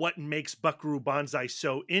of what makes Buckaroo Banzai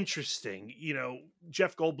so interesting. You know,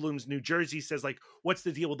 Jeff Goldblum's New Jersey says, like, what's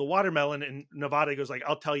the deal with the watermelon? And Nevada goes like,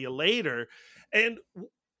 I'll tell you later. And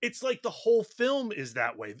it's like the whole film is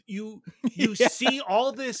that way. You Yeah. see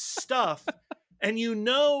all this stuff and you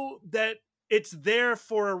know that it's there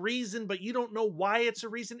for a reason, but you don't know why it's a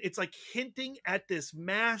reason. It's like hinting at this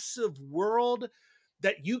massive world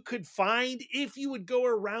that you could find if you would go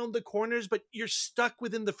around the corners, but you're stuck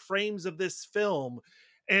within the frames of this film.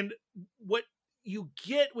 And what you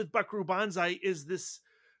get with Buckaroo Banzai is this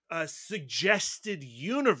suggested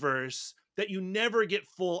universe that you never get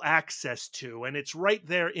full access to. And it's right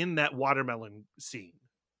there in that watermelon scene.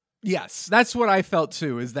 Yes, that's what I felt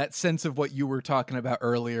too, is that sense of what you were talking about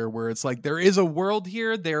earlier, where it's like there is a world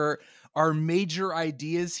here, there are major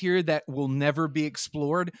ideas here that will never be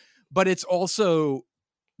explored, but it's also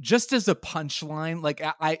just as a punchline, like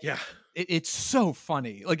it's so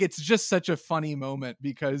funny. Like, it's just such a funny moment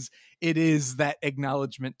because it is that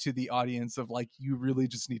acknowledgement to the audience of like, you really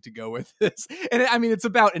just need to go with this. And I mean, it's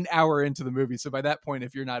about an hour into the movie, so by that point,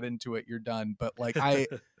 if you're not into it, you're done. But like,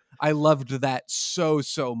 I loved that so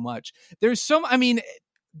much. There's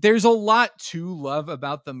a lot to love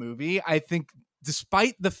about the movie. I think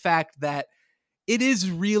despite the fact that it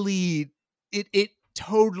is really, it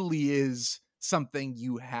totally is something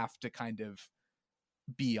you have to kind of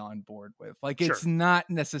be on board with. Like, Sure. It's not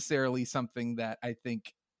necessarily something that I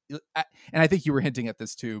think, and I think you were hinting at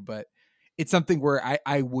this too, but it's something where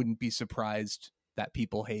I wouldn't be surprised that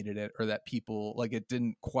people hated it, or that people like it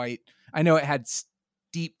didn't quite, I know it had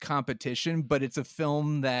deep competition, but it's a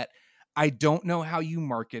film that I don't know how you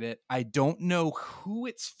market it. I don't know who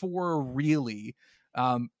it's for really.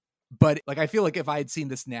 But like, I feel like if I had seen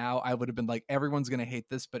this now, I would have been like, everyone's going to hate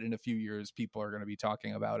this, but in a few years, people are going to be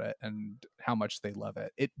talking about it and how much they love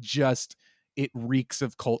it. It reeks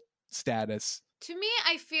of cult status. To me,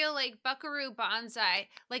 I feel like Buckaroo Banzai,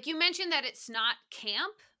 like you mentioned that it's not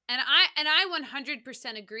camp, and I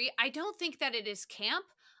 100% agree. I don't think that it is camp.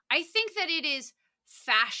 I think that it is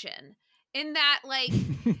fashion, in that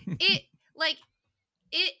it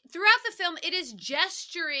throughout the film, it is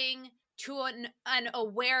gesturing to an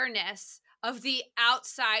awareness of the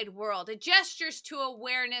outside world. It gestures to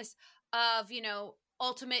awareness of,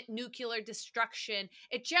 ultimate nuclear destruction.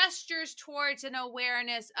 It gestures towards an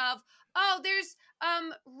awareness of, there's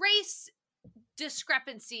race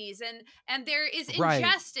discrepancies and there is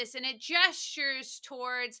injustice, right. And it gestures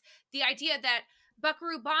towards the idea that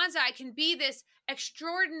Buckaroo Banzai can be this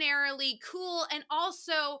extraordinarily cool and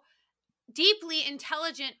also deeply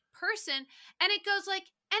intelligent person, and it goes like,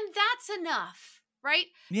 and that's enough, right?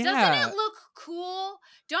 Yeah. Doesn't it look cool?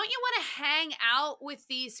 Don't you want to hang out with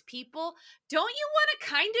these people? Don't you want to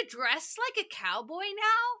kind of dress like a cowboy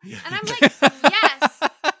now? Yeah. And I'm like, yes.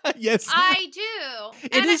 Yes. I do.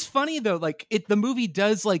 It is funny though, like the movie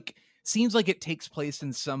does like, seems like it takes place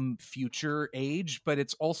in some future age, but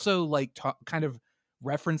it's also like kind of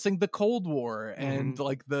referencing the Cold War, and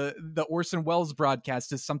like the Orson Welles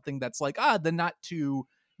broadcast is something that's like, the not too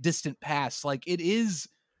distant past. Like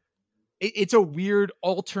it's a weird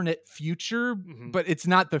alternate future, but it's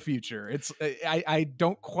not the future. It's I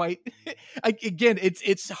don't quite again,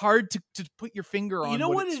 it's hard to put your finger on. You know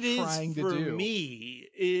what it's it is trying for to do. me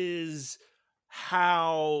is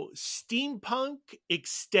how steampunk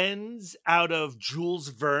extends out of Jules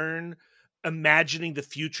Verne imagining the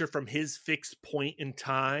future from his fixed point in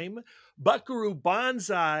time. Buckaroo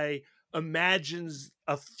Banzai imagines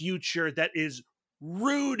a future that is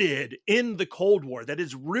rooted in the Cold War, that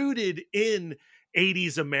is rooted in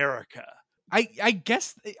 80s America. I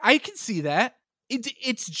guess I can see that.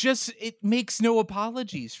 It's just, it makes no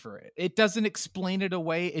apologies for it. It doesn't explain it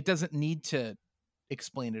away. It doesn't need to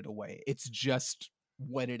explain it away. It's just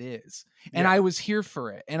what it is. And I was here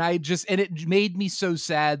for it. And it made me so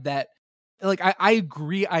sad that, like, I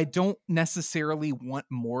agree. I don't necessarily want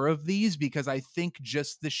more of these, because I think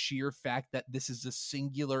just the sheer fact that this is a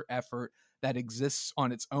singular effort that exists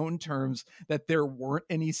on its own terms, that there weren't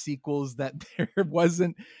any sequels, that there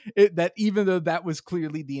wasn't that even though that was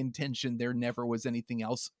clearly the intention, there never was anything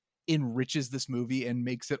else, enriches this movie and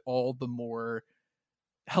makes it all the more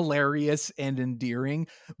hilarious and endearing.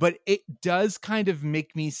 But it does kind of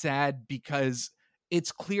make me sad because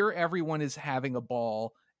it's clear everyone is having a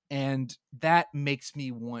ball, and that makes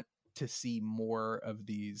me want to see more of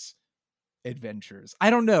these adventures. I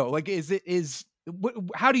don't know, like,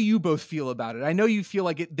 how do you both feel about it? I know you feel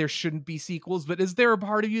like there shouldn't be sequels, but is there a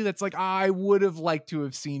part of you that's like, I would have liked to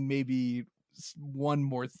have seen maybe one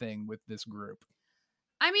more thing with this group?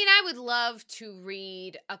 I mean, I would love to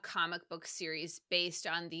read a comic book series based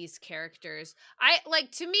on these characters.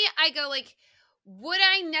 To me, I go like, would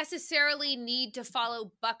I necessarily need to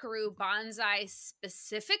follow Buckaroo Banzai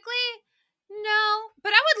specifically? No,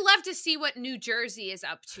 but I would love to see what New Jersey is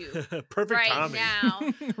up to Perfect Tommy.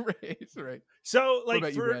 now. Right. So,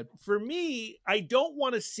 like, for me, I don't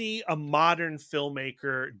want to see a modern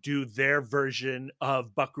filmmaker do their version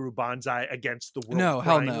of Buckaroo Banzai against the World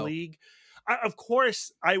Crime League. Of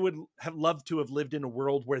course, I would have loved to have lived in a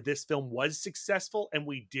world where this film was successful and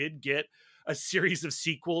we did get a series of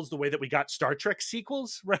sequels the way that we got Star Trek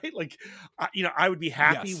sequels, right? Like, I would be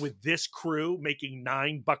happy with this crew making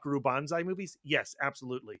 9 Buckaroo Banzai movies. Yes,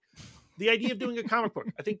 absolutely. The idea of doing a comic book,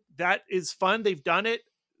 I think that is fun. They've done it.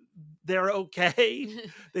 They're okay.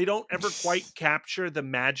 They don't ever quite capture the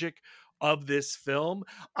magic of this film.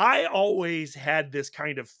 I always had this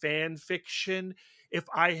kind of fan fiction. If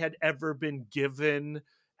I had ever been given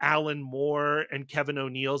Alan Moore and Kevin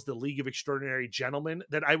O'Neill's The League of Extraordinary Gentlemen,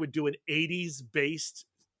 that I would do an 80s based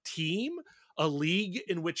team, a league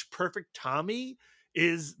in which Perfect Tommy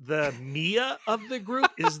is the Mia of the group,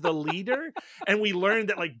 is the leader. And we learned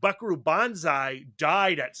that, like, Buckaroo Banzai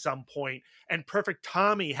died at some point and Perfect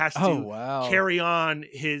Tommy has to carry on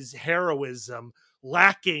his heroism,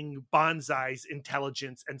 lacking Banzai's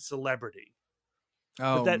intelligence and celebrity.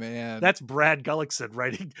 Man, that's Brad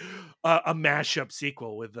writing a mashup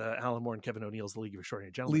sequel with Alan Moore and Kevin O'Neill's The League of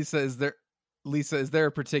Extraordinary Gentlemen. Lisa, is there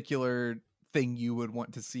a particular thing you would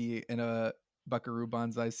want to see in a Buckaroo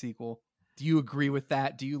Banzai sequel? Do you agree with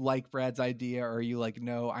that? Do you like Brad's idea, or are you like,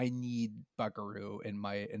 no, I need Buckaroo in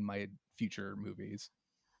my future movies?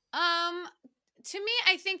 To me,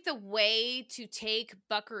 I think the way to take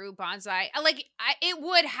Buckaroo Banzai, it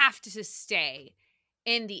would have to stay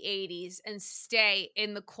in the 80s and stay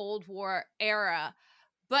in the Cold War era.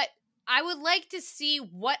 But I would like to see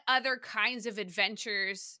what other kinds of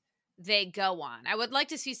adventures they go on. I would like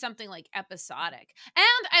to see something like episodic.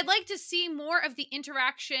 And I'd like to see more of the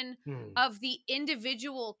interaction of the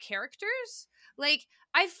individual characters. Like,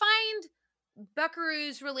 I find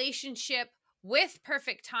Buckaroo's relationship with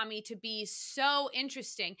Perfect Tommy to be so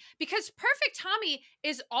interesting because Perfect Tommy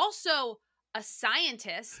is also a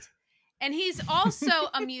scientist and he's also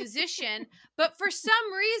a musician, but for some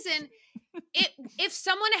reason, if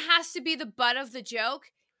someone has to be the butt of the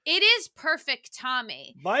joke, it is Perfect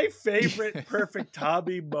Tommy. My favorite Perfect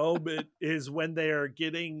Tommy moment is when they are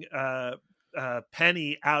getting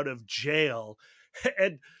Penny out of jail,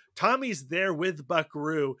 and Tommy's there with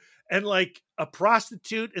Buckaroo, and like a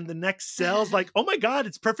prostitute in the next cell is like, oh my God,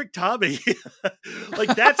 it's Perfect Tommy.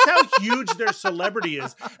 Like, that's how huge their celebrity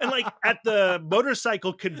is. And like at the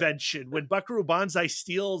motorcycle convention, when Buckaroo Banzai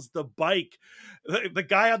steals the bike, the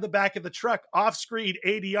guy on the back of the truck off screen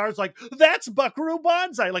 80 yards, like, that's Buckaroo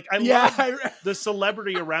Banzai. Like, I love the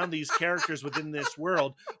celebrity around these characters within this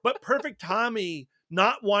world. But Perfect Tommy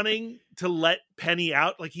not wanting to let Penny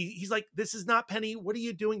out, like he's like, this is not Penny. What are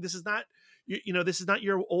you doing? This is not, this is not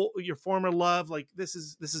your former love. Like, this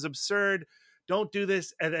is absurd. Don't do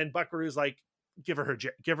this. And then Buckaroo's like, give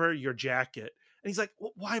her your jacket. And he's like,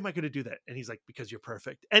 well, why am I going to do that? And he's like, because you're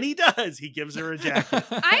perfect. And he does. He gives her a jacket.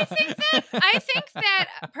 I think that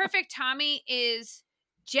Perfect Tommy is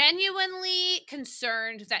genuinely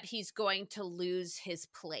concerned that he's going to lose his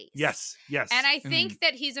place. Yes. And I think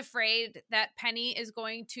that he's afraid that Penny is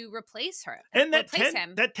going to replace her. And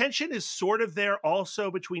that tension is sort of there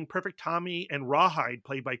also between Perfect Tommy and Rawhide,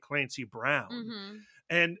 played by Clancy Brown. Mm-hmm.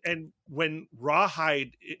 And when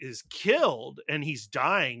Rawhide is killed and he's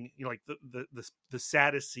dying, like the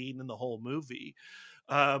saddest scene in the whole movie,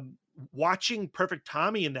 watching Perfect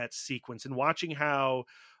Tommy in that sequence and watching how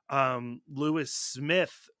Lewis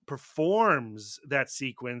Smith performs that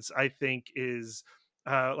sequence, I think is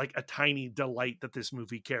like a tiny delight that this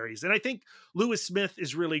movie carries. And I think Lewis Smith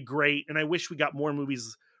is really great, and I wish we got more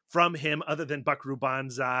movies from him other than Buckaroo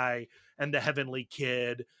Banzai and The Heavenly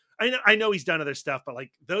Kid. I know he's done other stuff, but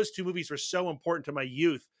like those two movies were so important to my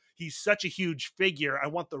youth. he's such a huge figure. I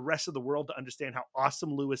want the rest of the world to understand how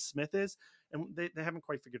awesome Lewis Smith is. And they haven't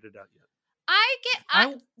quite figured it out yet.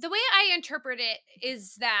 The way I interpret it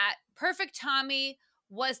is that Perfect Tommy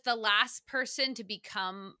was the last person to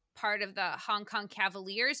become part of the Hong Kong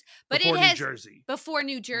Cavaliers, but Before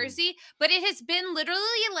New Jersey, but it has been literally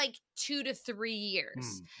like 2 to 3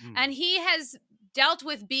 years, and he has dealt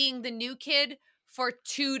with being the new kid for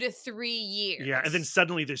 2 to 3 years. Yeah, and then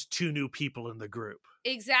suddenly there's 2 new people in the group.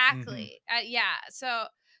 Exactly. So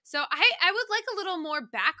I would like a little more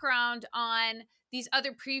background on these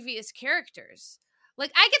other previous characters.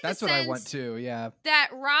 Like, I get the sense that's what I want too. Yeah, that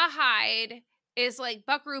Rawhide is like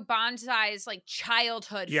Buckaroo Banzai's like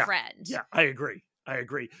childhood friend. Yeah, I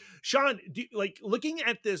agree. Shawn, like, looking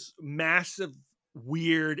at this massive,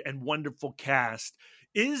 weird, and wonderful cast,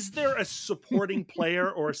 is there a supporting player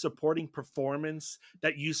or a supporting performance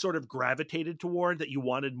that you sort of gravitated toward that you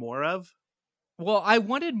wanted more of? Well, I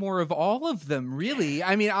wanted more of all of them, really.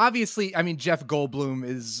 I mean, obviously, Jeff Goldblum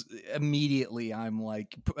is immediately, I'm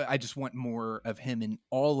like, I just want more of him in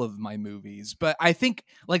all of my movies. But I think,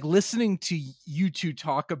 like, listening to you two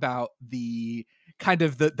talk about the kind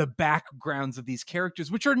of the backgrounds of these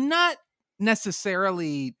characters, which are not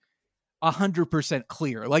necessarily 100%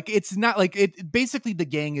 clear. Like, it's not like it basically, the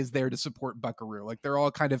gang is there to support Buckaroo. Like, they're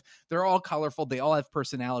all colorful, they all have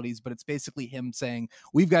personalities, but it's basically him saying,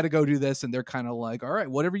 we've got to go do this, and they're kind of like, all right,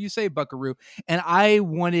 whatever you say, Buckaroo. And I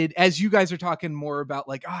wanted, as you guys are talking more about,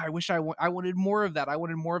 like, I wish I wanted more of that, I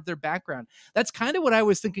wanted more of their background. That's kind of what I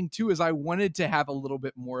was thinking too, is I wanted to have a little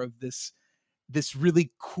bit more of this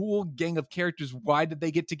really cool gang of characters. Why did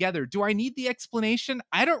they get together? Do I need the explanation?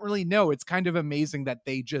 I don't really know. It's kind of amazing that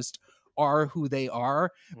they just are who they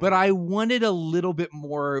are, but I wanted a little bit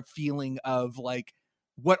more feeling of, like,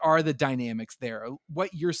 what are the dynamics there?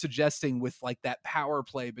 What you're suggesting with, like, that power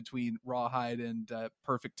play between Rawhide and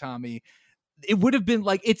Perfect Tommy, it would have been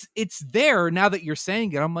like, it's there now that you're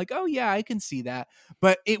saying it. I'm like, oh yeah, I can see that.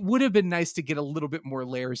 But it would have been nice to get a little bit more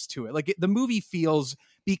layers to it. Like, the movie feels,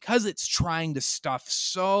 because it's trying to stuff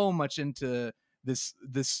so much into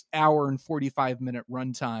this hour and 45-minute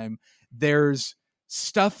runtime, there's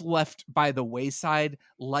stuff left by the wayside,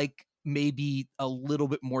 like maybe a little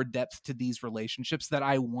bit more depth to these relationships that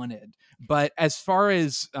I wanted. But as far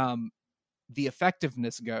as the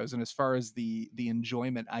effectiveness goes, and as far as the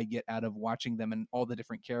enjoyment I get out of watching them and all the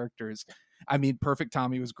different characters, I mean, Perfect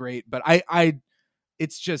Tommy was great, but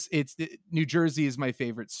New Jersey is my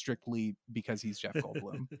favorite strictly because he's Jeff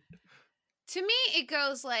Goldblum. To me, it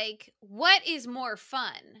goes like, what is more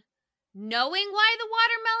fun? Knowing why the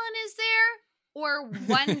watermelon is there, or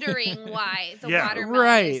wondering why the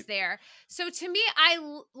watermelon is there? So to me,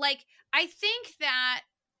 I think that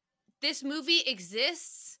this movie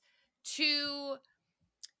exists to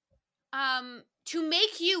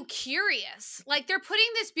make you curious. Like, they're putting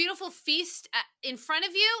this beautiful feast in front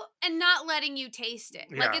of you and not letting you taste it.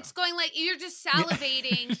 Like, it's going like, you're just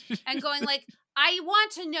salivating and going like, I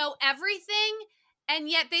want to know everything, and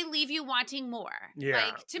yet they leave you wanting more.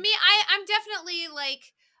 Like, to me, I'm definitely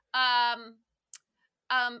like,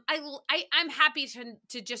 I'm happy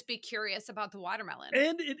to just be curious about the watermelon.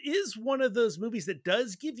 And it is one of those movies that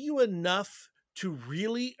does give you enough to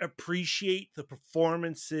really appreciate the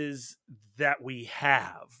performances that we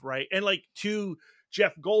have, right? And, like, to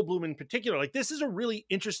Jeff Goldblum in particular, like, this is a really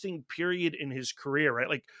interesting period in his career, right?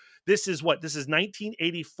 Like, this is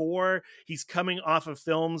 1984. He's coming off of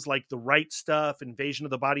films like The Right Stuff, Invasion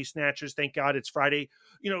of the Body Snatchers, Thank God It's Friday.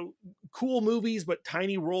 Cool movies, but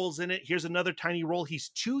tiny roles in it. Here's another tiny role. He's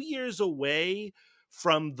 2 years away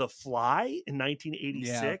from The Fly in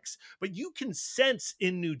 1986. But you can sense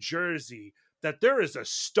in New Jersey that there is a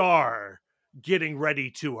star getting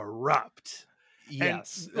ready to erupt.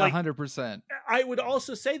 Yes, and, like, 100%. I would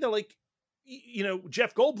also say that, like,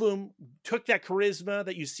 Jeff Goldblum took that charisma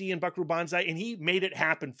that you see in Buckaroo Banzai and he made it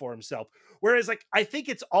happen for himself. Whereas, like, I think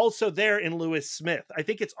it's also there in Lewis Smith. I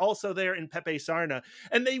think it's also there in Pepe Sarna.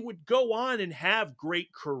 And they would go on and have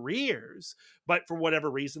great careers, but for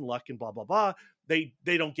whatever reason, luck and blah, blah, blah, they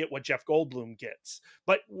don't get what Jeff Goldblum gets.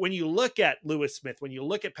 But when you look at Lewis Smith, when you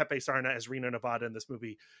look at Pepe Sarna as Reno Nevada in this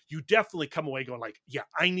movie, you definitely come away going like, yeah,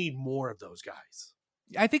 I need more of those guys.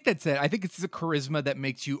 I think that's it. I think it's the charisma that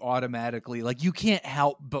makes you automatically, like, you can't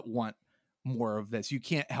help but want more of this. You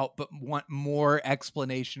can't help but want more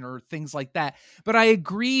explanation or things like that. But I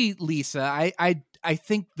agree, Lisa. I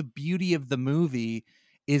think the beauty of the movie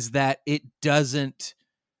is that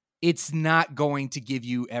it's not going to give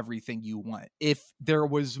you everything you want. If there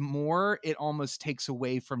was more, it almost takes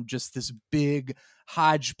away from just this big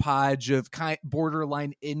hodgepodge of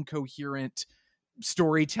borderline incoherent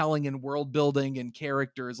storytelling and world building and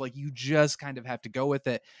characters. Like, you just kind of have to go with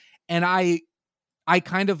it. And I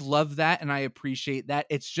kind of love that, and I appreciate that.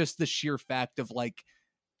 It's just the sheer fact of, like,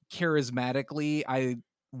 charismatically, I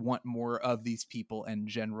want more of these people in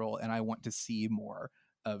general, and I want to see more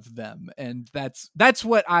of them. And that's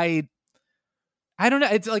what I don't know.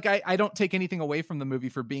 It's like, I don't take anything away from the movie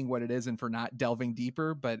for being what it is and for not delving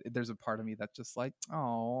deeper, but there's a part of me that's just like,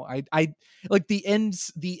 oh, I like the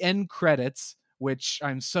end credits, which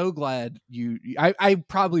I'm so glad I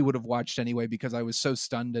probably would have watched anyway, because I was so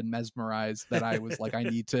stunned and mesmerized that I was like,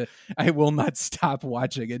 I will not stop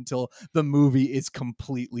watching until the movie is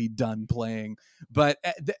completely done playing. But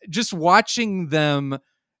just watching them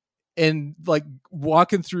and like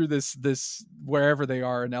walking through this wherever they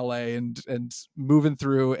are in LA and moving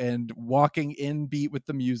through and walking in beat with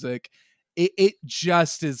the music, it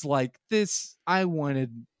just is like this. I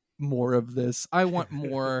wanted more of this. I want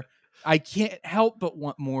more. I can't help but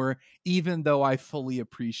want more, even though I fully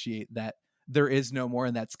appreciate that there is no more.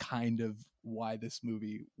 And that's kind of why this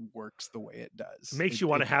movie works the way it does. It makes you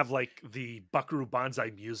want to have like the Buckaroo Banzai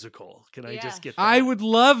musical. Can I just get that? I would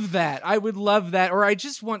love that. Or I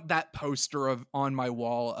just want that poster on my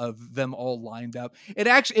wall of them all lined up.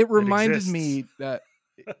 It reminded me that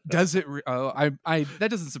does it? That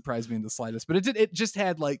doesn't surprise me in the slightest, but it just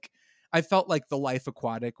had like, I felt like The Life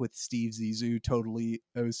Aquatic with Steve Zissou totally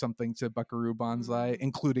owes something to Buckaroo Banzai,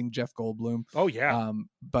 including Jeff Goldblum. Oh yeah.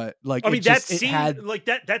 But like, I mean,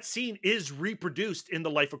 that scene is reproduced in The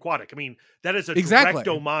Life Aquatic. I mean, that is a direct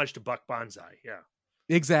homage to Buck Banzai. Yeah,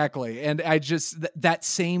 exactly. And I just, that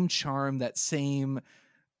same charm, that same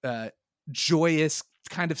joyous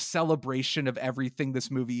kind of celebration of everything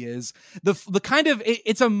this movie is, the kind of,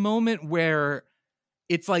 it's a moment where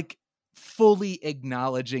it's like fully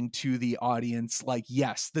acknowledging to the audience, like,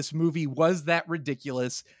 yes, this movie was that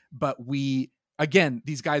ridiculous, but again,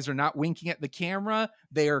 these guys are not winking at the camera.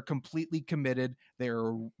 They are completely committed.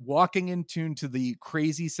 They're walking in tune to the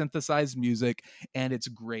crazy synthesized music, and it's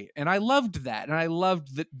great. And I loved that. And I loved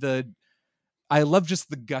I love just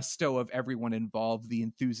the gusto of everyone involved, the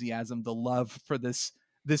enthusiasm, the love for this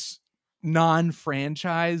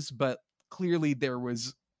non-franchise, but clearly there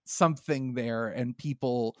was something there, and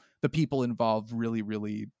the people involved really,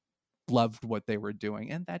 really loved what they were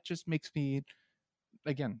doing. And that just makes me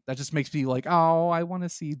like, oh, I want to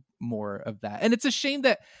see more of that. And it's a shame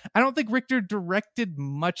that I don't think Richter directed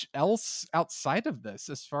much else outside of this,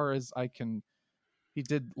 as far as I can. He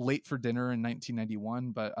did Late for Dinner in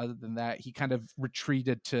 1991, but other than that, he kind of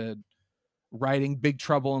retreated to writing. Big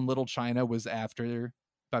Trouble in Little China was after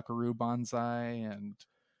Buckaroo Banzai, and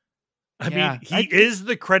I mean, he is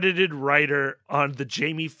the credited writer on the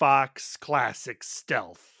Jamie Foxx classic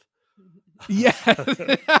Stealth. Yeah,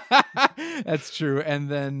 that's true. And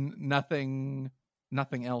then nothing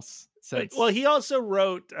else since. Well, he also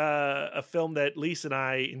wrote a film that Lisa and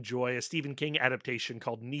I enjoy, a Stephen King adaptation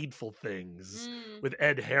called Needful Things with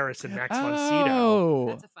Ed Harris and Max von Sydow.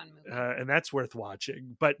 That's a fun movie. And that's worth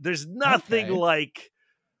watching. But there's nothing like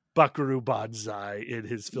Buckaroo Banzai in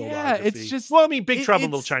his filmography. Yeah, it's just... Well, I mean, Big Trouble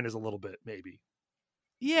in Little China is a little bit, maybe.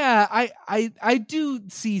 Yeah, I do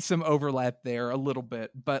see some overlap there a little bit,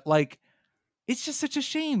 but like, it's just such a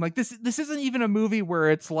shame. Like, this isn't even a movie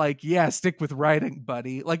where it's like, yeah, stick with writing,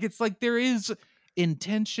 buddy. Like, it's like there is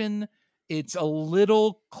intention. It's a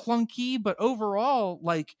little clunky, but overall,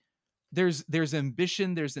 like, there's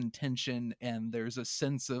ambition, there's intention, and there's a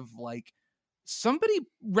sense of like somebody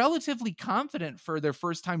relatively confident for their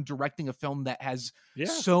first time directing a film that has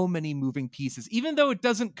so many moving pieces. Even though it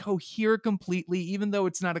doesn't cohere completely, even though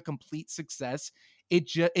it's not a complete success,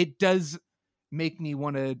 it does make me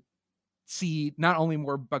want to see not only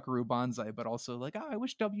more Buckaroo Banzai, but also like, I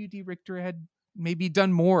wish W.D. Richter had maybe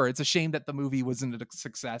done more. It's a shame that the movie wasn't a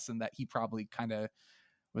success, and that he probably kind of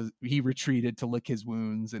he retreated to lick his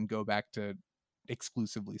wounds and go back to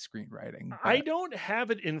exclusively screenwriting. But I don't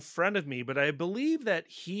have it in front of me, but I believe that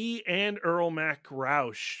he and Earl Mac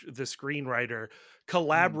Rausch, the screenwriter,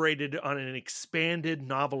 collaborated on an expanded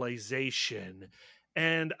novelization.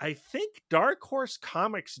 And I think Dark Horse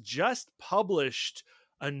Comics just published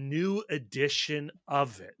a new edition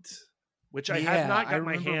of it, which I have not got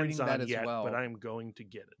my hands on yet, but I'm going to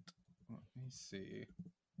get it. Let me see.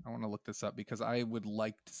 I want to look this up because I would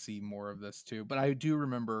like to see more of this too, but I do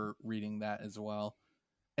remember reading that as well.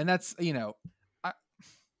 And that's,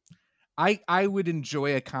 I would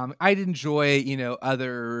enjoy a comic. I'd enjoy,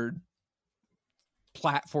 other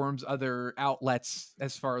platforms, other outlets,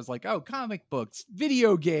 as far as like, comic books,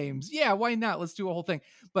 video games. Yeah, why not? Let's do a whole thing.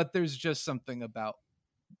 But there's just something about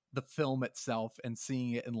the film itself and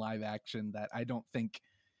seeing it in live action that I don't think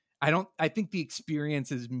I think the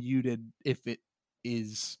experience is muted if it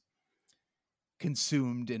is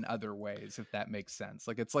consumed in other ways, if that makes sense.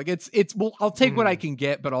 It's well, I'll take what I can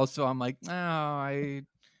get, but also I'm like, oh, I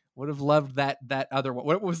would have loved that other one.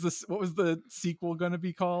 What was the sequel going to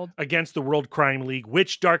be called? Against the World Crime League,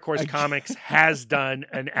 which Dark Horse Comics has done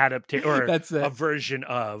an adaptation or a version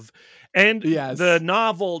of. And the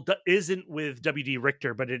novel isn't with W.D.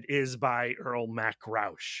 Richter, but it is by Earl Mac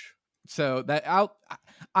Rausch. So that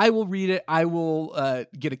I will read it. I will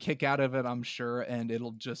get a kick out of it, I'm sure, and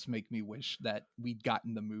it'll just make me wish that we'd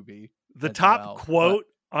gotten the movie. The top quote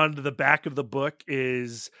on the back of the book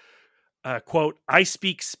is, quote, "I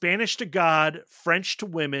speak Spanish to God, French to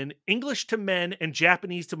women, English to men, and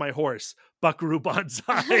Japanese to my horse, Buckaroo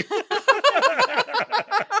Banzai."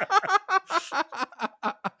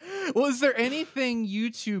 Well, is there anything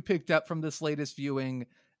you two picked up from this latest viewing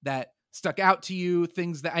that stuck out to you?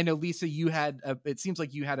 Things that I know, Lisa, you had, it seems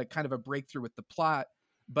like you had a kind of a breakthrough with the plot,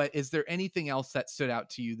 but is there anything else that stood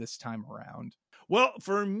out to you this time around? Well,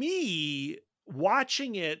 for me,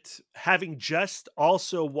 watching it, having just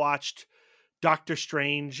also watched Doctor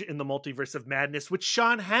Strange in the Multiverse of Madness, which,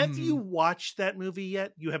 Sean, have you watched that movie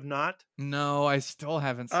yet? You have not? No, I still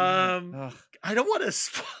haven't seen it. I don't want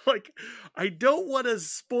to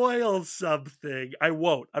spoil something. I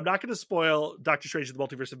won't. I'm not going to spoil Doctor Strange in the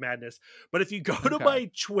Multiverse of Madness. But if you go to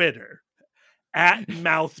my Twitter at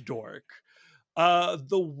MouthDork,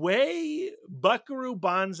 the way Buckaroo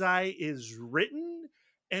Banzai is written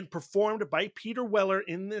and performed by Peter Weller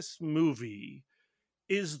in this movie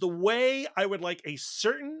is the way I would like a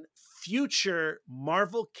certain future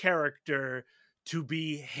Marvel character to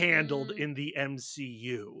be handled in the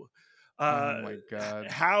MCU. Oh my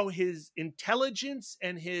God. How his intelligence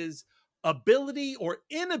and his ability or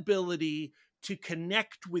inability to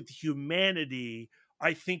connect with humanity,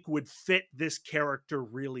 I think, would fit this character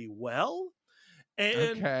really well.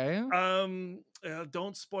 And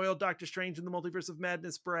don't spoil Doctor Strange in the Multiverse of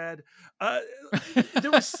Madness, Brad.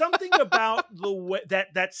 There was something about the way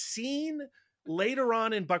that scene later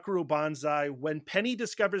on in Buckaroo Banzai when Penny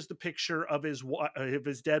discovers the picture of his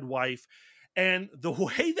dead wife, and the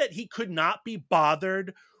way that he could not be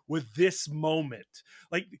bothered with this moment,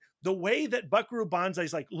 like the way that Buckaroo Banzai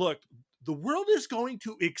is like, look, the world is going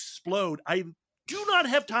to explode. I do not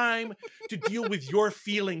have time to deal with your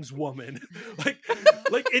feelings, woman.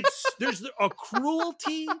 Like there's a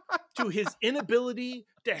cruelty to his inability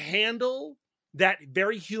to handle that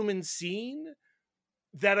very human scene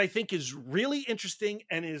that I think is really interesting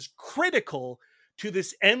and is critical to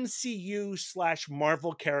this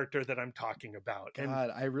MCU/Marvel character that I'm talking about.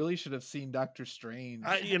 God, I really should have seen Doctor Strange.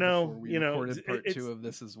 Before we recorded part 2 of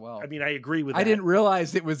this as well. I mean, I agree with that. I didn't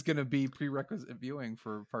realize it was going to be prerequisite viewing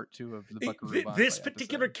for part 2 of the Buckaroo Banzai This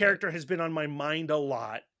particular character has been on my mind a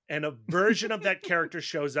lot, and a version of that character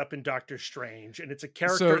shows up in Doctor Strange, and it's a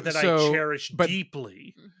character that I cherish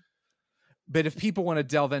deeply. But if people want to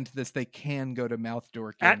delve into this, they can go to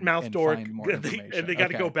MouthDork at MouthDork, and find more information. And they got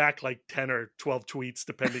to go back like 10 or 12 tweets,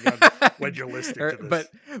 depending on when you're listening to this.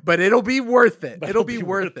 But it'll be worth it. It'll be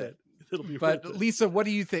worth it. It'll be but worth it. Lisa, what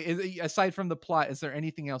do you think? Aside from the plot, is there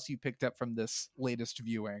anything else you picked up from this latest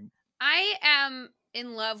viewing? I am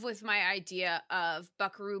in love with my idea of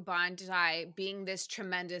Buckaroo Banzai being this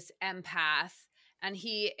tremendous empath, and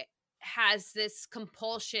he has this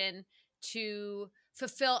compulsion to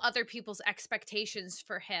fulfill other people's expectations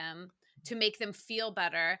for him to make them feel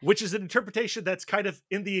better. Which is an interpretation that's kind of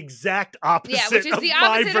in the exact opposite which is the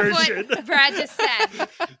opposite of what Brad just said.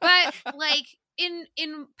 But like in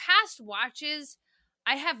past watches,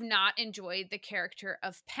 I have not enjoyed the character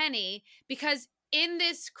of Penny because in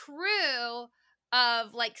this crew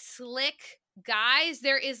of like slick guys,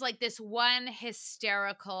 there is like this one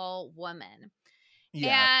hysterical woman.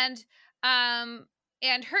 Yeah.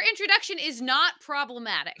 And her introduction is not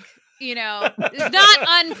problematic. It's not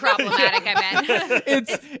unproblematic. I meant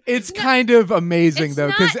it's kind of amazing though,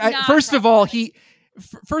 because first of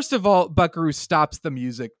all, Buckaroo stops the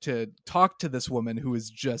music to talk to this woman who is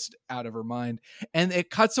just out of her mind, and it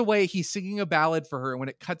cuts away. He's singing a ballad for her, and when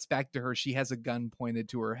it cuts back to her, she has a gun pointed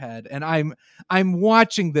to her head, and I'm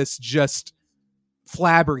watching this just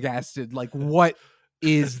flabbergasted, like what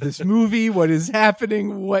is this movie? What is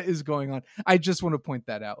happening? What is going on? I just want to point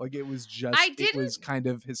that out. Like it was kind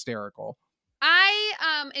of hysterical.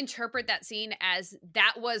 I interpret that scene as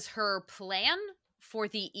that was her plan for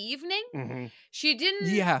the evening. Mm-hmm. She didn't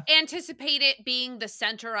anticipate it being the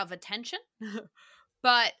center of attention,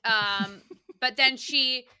 but then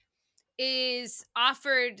she is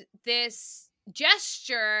offered this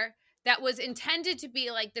gesture that was intended to be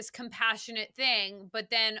like this compassionate thing, but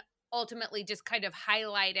then ultimately just kind of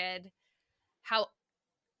highlighted how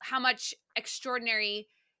much extraordinary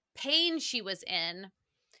pain she was in.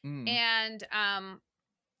 And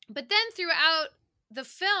but then throughout the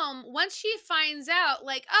film, once she finds out,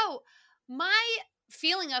 like, oh, my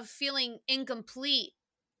feeling of feeling incomplete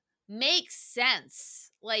makes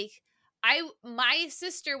sense. Like, my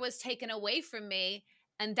sister was taken away from me,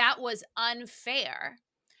 and that was unfair.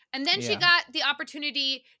 And then she got the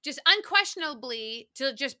opportunity, just unquestionably,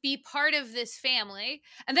 to just be part of this family.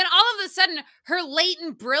 And then all of a sudden, her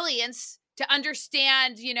latent brilliance to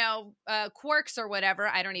understand, quirks or whatever.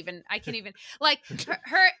 I can't even, like,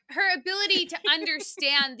 her ability to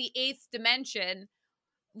understand the eighth dimension,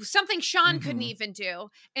 something Shawn couldn't even do,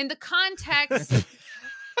 in the context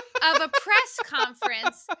of a press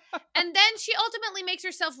conference. And then she ultimately makes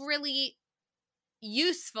herself really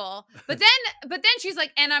useful, but then she's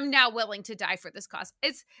like, and I'm now willing to die for this cause.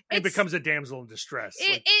 It becomes a damsel in distress.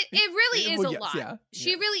 It really is a lot. Yeah.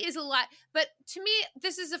 She really is a lot. But to me,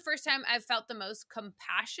 this is the first time I've felt the most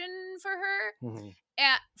compassion for her,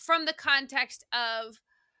 from the context of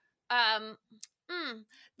the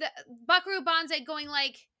Buckaroo Banzai going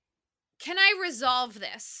like, can I resolve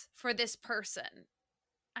this for this person?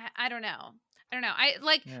 I don't know.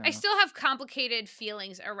 I still have complicated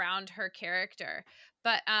feelings around her character,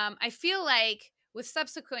 but I feel like with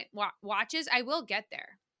subsequent watches, I will get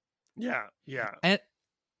there. Yeah. And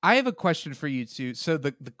I have a question for you too. So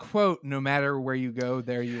the quote, "No matter where you go,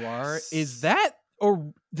 there you are," is that,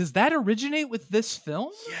 or does that originate with this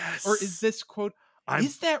film? Yes. Or is this quote? I'm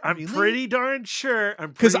really? pretty darn sure.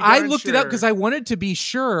 Because I looked it up because I wanted to be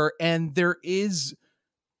sure, and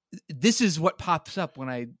this is what pops up when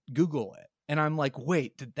I Google it. And I'm like,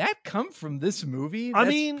 wait, did that come from this movie?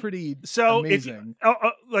 That's pretty amazing.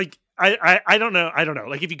 I don't know.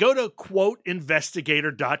 Like, if you go to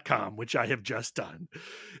quoteinvestigator.com, which I have just done,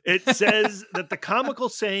 it says that the comical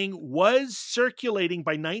saying was circulating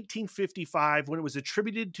by 1955 when it was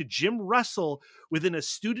attributed to Jim Russell within a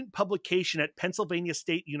student publication at Pennsylvania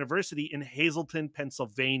State University in Hazleton,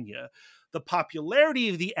 Pennsylvania. The popularity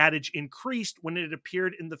of the adage increased when it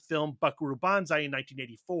appeared in the film Buckaroo Banzai in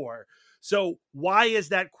 1984. So why is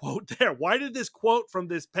that quote there? Why did this quote from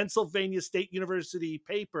this Pennsylvania State University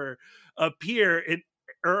paper appear in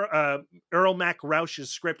Earl Mac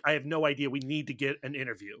Rausch's script? I have no idea. We need to get an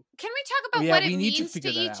interview. Can we talk about what it means to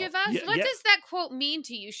each of us? What does that quote mean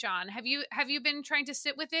to you, Shawn? Have you been trying to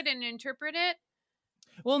sit with it and interpret it?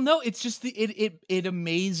 Well, no, it's just it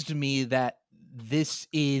amazed me that this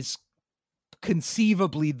is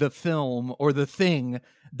conceivably the film or the thing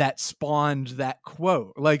that spawned that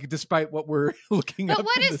quote, like, despite what we're looking but up,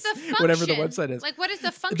 what is the function? Whatever the website is, like, what is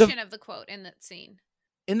the function of the quote in that scene?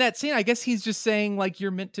 In that scene, I guess he's just saying, like,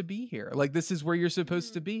 you're meant to be here, like, this is where you're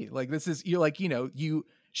supposed to be, like, this is, you're like,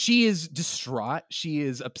 she is distraught, she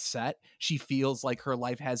is upset, she feels like her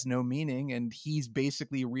life has no meaning, and he's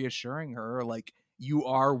basically reassuring her, like, you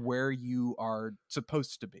are where you are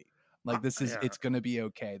supposed to be. Like, this is, it's going to be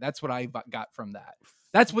okay. That's what I got from that.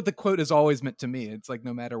 That's what the quote has always meant to me. It's like,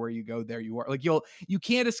 no matter where you go, there you are. Like, you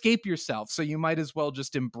can't escape yourself. So you might as well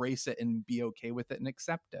just embrace it and be okay with it and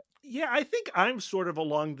accept it. Yeah, I think I'm sort of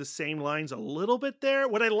along the same lines a little bit there.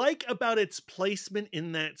 What I like about its placement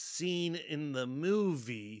in that scene in the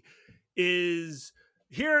movie is,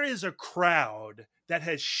 here is a crowd that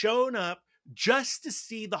has shown up just to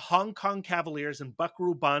see the Hong Kong Cavaliers and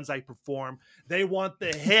Buckaroo Banzai perform. They want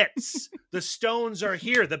the hits. The Stones are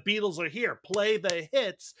here. The Beatles are here. Play the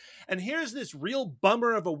hits. And here's this real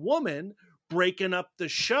bummer of a woman breaking up the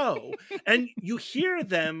show. And you hear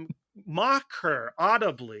them mock her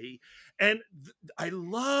audibly. And I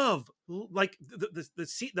love, like,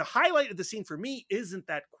 the highlight of the scene for me isn't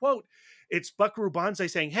that quote. It's Buckaroo Banzai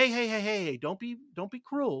saying, hey, don't be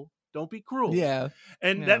cruel. Don't be cruel. Yeah.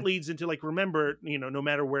 And that leads into, like, remember, no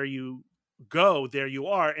matter where you go, there you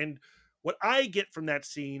are. And what I get from that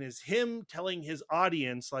scene is him telling his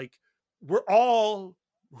audience, like, we're all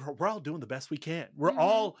doing the best we can. We're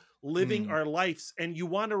all living our lives. And you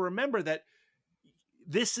want to remember that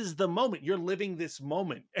this is the moment. You're living this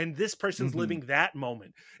moment. And this person's living that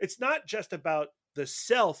moment. It's not just about the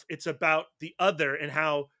self. It's about the other and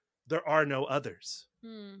how there are no others.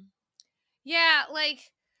 Yeah, like,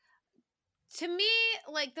 to me,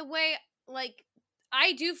 like, the way, like,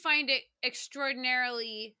 I do find it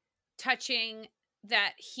extraordinarily touching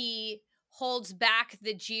that he holds back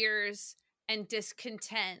the jeers and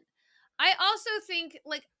discontent. I also think,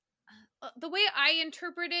 like, the way I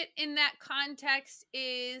interpret it in that context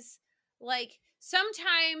is, like,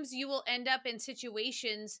 sometimes you will end up in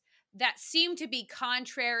situations that seem to be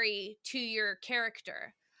contrary to your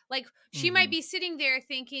character. Like, she might be sitting there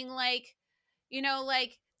thinking, like, you know,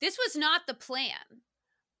 like, this was not the plan.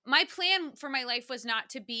 My plan for my life was not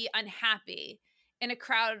to be unhappy in a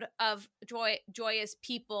crowd of joyous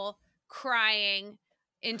people crying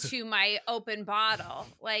into my open bottle.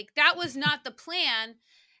 Like, that was not the plan.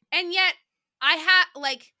 And yet I had,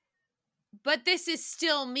 like, but this is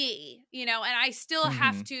still me, you know, and I still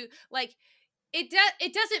have to, like,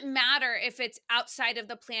 it doesn't matter if it's outside of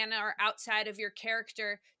the plan or outside of your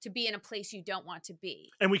character to be in a place you don't want to be.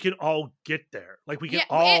 And we can all get there. Like, we can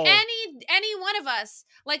all, any one of us.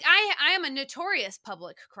 Like, I am a notorious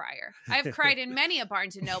public crier. I've cried in many a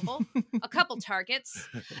Barnes and Noble, a couple Targets.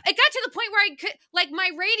 It got to the point where I could, like, my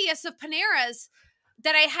radius of Paneras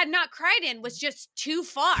that I had not cried in was just too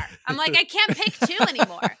far. I'm like, I can't pick two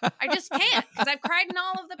anymore. I just can't, because I've cried in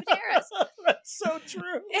all of the Paneras. That's so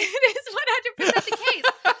true. It is 100% the case.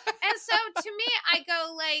 And so to me, I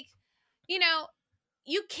go, like, you know,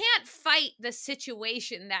 you can't fight the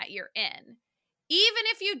situation that you're in, even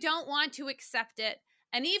if you don't want to accept it.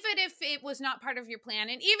 And even if it was not part of your plan,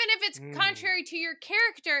 and even if it's contrary to your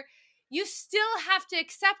character, you still have to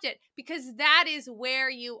accept it, because that is where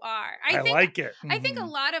you are. I think I think a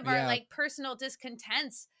lot of our, like, personal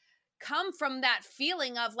discontents come from that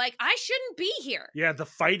feeling of, like, I shouldn't be here. Yeah, the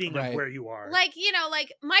fighting of where you are. Like, you know,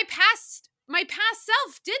 like, my past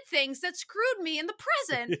self did things that screwed me in the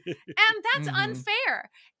present, and that's unfair.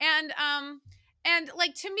 And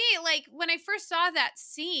like, to me, like, when I first saw that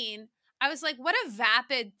scene, I was like, what a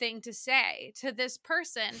vapid thing to say to this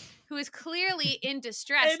person who is clearly in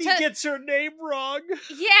distress. And he gets her name wrong.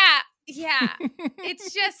 Yeah.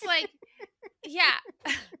 It's just like, yeah,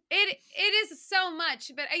 it is so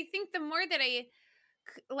much. But I think the more that I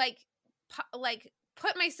like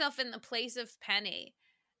put myself in the place of Penny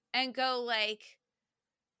and go, like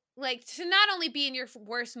to not only be in your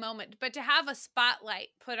worst moment, but to have a spotlight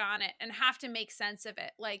put on it and have to make sense of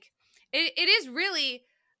it. Like, it is really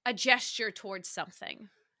a gesture towards something.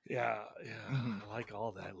 Yeah. I like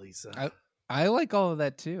all that, Lisa. I like all of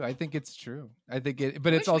that too. I think it's true. I think it,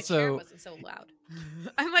 but it's also, my chair wasn't so loud.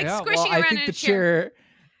 I'm like squishing around in a chair.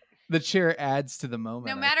 The chair adds to the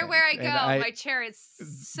moment. No matter where I go, my chair is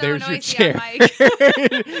so there's noisy your on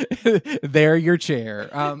mic. There, your chair.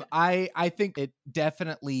 I think it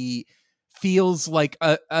definitely feels like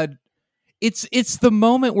it's the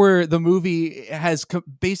moment where the movie has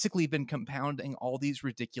basically been compounding all these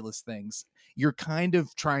ridiculous things. You're kind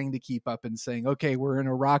of trying to keep up and saying, okay, we're in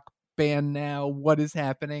a rock band now. What is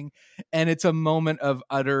happening? And it's a moment of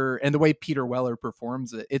and the way Peter Weller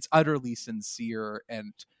performs it, it's utterly sincere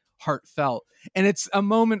and heartfelt. And it's a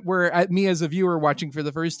moment where me as a viewer watching for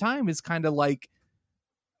the first time is kind of like,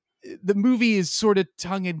 the movie is sort of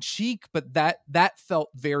tongue-in-cheek, but that felt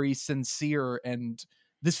very sincere, and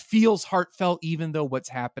this feels heartfelt, even though what's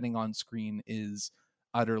happening on screen is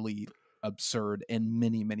utterly absurd in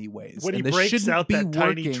many, many ways. When he breaks out that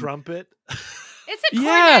tiny trumpet. It's a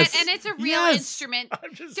cornet, and it's a real instrument.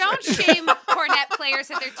 Don't shame cornet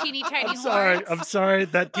players at their teeny tiny horns. I'm sorry.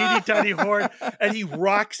 That teeny tiny horn, and he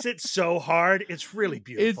rocks it so hard. It's really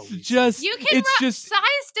beautiful. It's just, you can size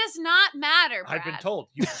does not matter, Brad. I've been told.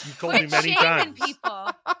 You told me many times. People.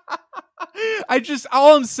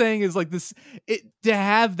 All I'm saying is, like, this, to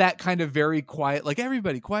have that kind of very quiet, like,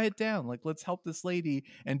 everybody quiet down, like, let's help this lady,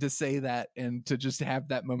 and to say that, and to just have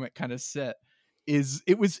that moment kind of sit,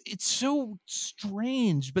 it's so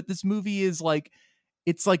strange. But this movie is like,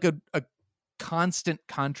 it's like a constant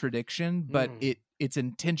contradiction, but its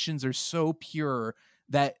intentions are so pure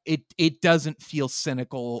that it doesn't feel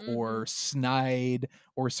cynical or snide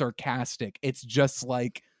or sarcastic. It's just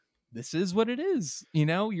like, this is what it is. You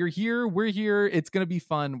know, you're here, we're here. It's going to be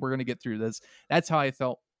fun. We're going to get through this. That's how I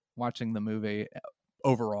felt watching the movie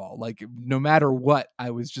overall. Like, no matter what,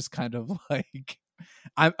 I was just kind of like,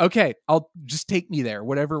 I'm okay. I'll just take me there.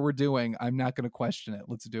 Whatever we're doing, I'm not going to question it.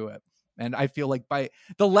 Let's do it. And I feel like by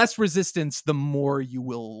the less resistance, the more you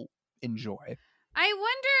will enjoy. I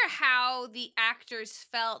wonder how the actors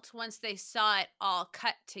felt once they saw it all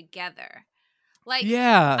cut together. Like,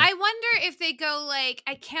 yeah, I wonder if they go, like,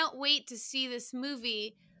 I can't wait to see this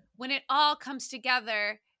movie. When it all comes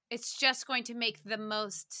together, it's just going to make the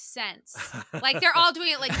most sense. Like, they're all doing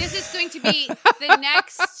it like, this is going to be the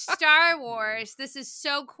next Star Wars. This is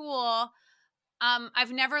so cool.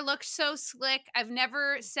 I've never looked so slick. I've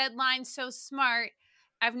never said lines so smart.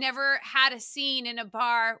 I've never had a scene in a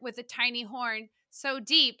bar with a tiny horn so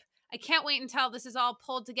deep. I can't wait until this is all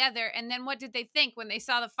pulled together. And then what did they think when they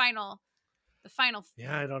saw the final the final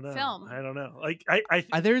I don't know. film. I don't know. Like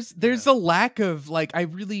I there's a lack of like, I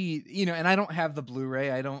really, and I don't have the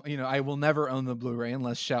Blu-ray. I don't, I will never own the Blu-ray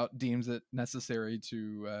unless Shout deems it necessary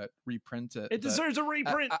to reprint it. It deserves a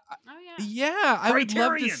reprint. I would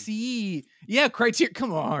love to Criterion. see. Criterion.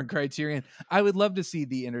 Come on, Criterion. I would love to see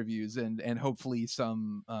the interviews and hopefully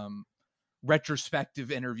some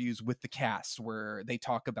retrospective interviews with the cast where they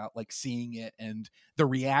talk about like seeing it and the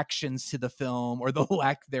reactions to the film or the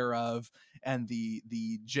lack thereof and the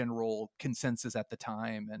general consensus at the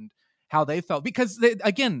time and how they felt, because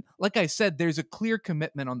again, like I said, there's a clear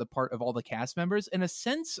commitment on the part of all the cast members and a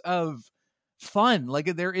sense of fun.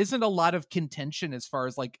 Like there isn't a lot of contention as far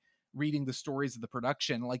as like reading the stories of the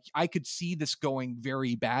production. Like I could see this going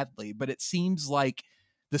very badly, but it seems like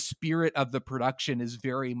the spirit of the production is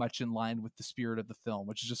very much in line with the spirit of the film,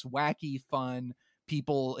 which is just wacky, fun,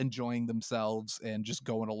 people enjoying themselves and just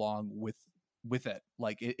going along with it.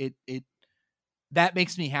 Like it that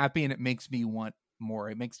makes me happy and it makes me want more.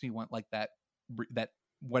 It makes me want like that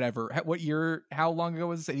whatever. What year? How long ago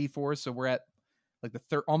was this? 84. So we're at like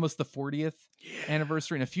almost the 40th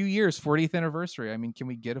anniversary in a few years. 40th anniversary. I mean, can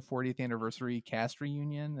we get a 40th anniversary cast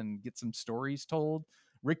reunion and get some stories told?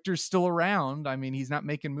 Richter's still around. I mean, he's not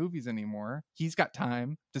making movies anymore. He's got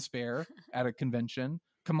time to spare at a convention.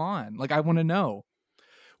 Come on. Like, I want to know.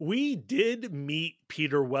 We did meet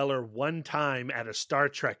Peter Weller one time at a Star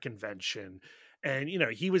Trek convention. And,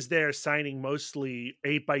 he was there signing mostly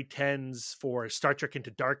 8x10s for Star Trek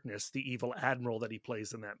Into Darkness, the evil admiral that he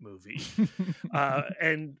plays in that movie.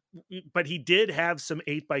 But he did have some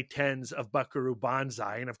 8x10s of Buckaroo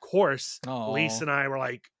Banzai. And of course, Lisa and I were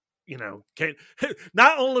like,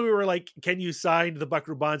 not only we were like, can you sign the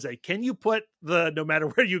Buckaroo Banzai? Can you put the "no matter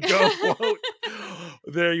where you go" quote?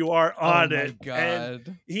 There you are on it. God.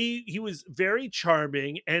 And he was very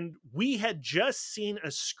charming. And we had just seen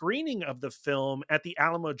a screening of the film at the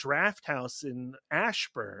Alamo Draft House in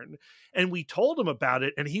Ashburn. And we told him about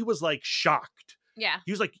it. And he was like shocked. Yeah.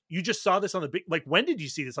 He was like, you just saw this on the big, like, when did you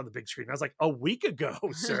see this on the big screen? I was like, a week ago,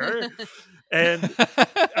 sir. And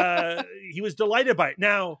he was delighted by it.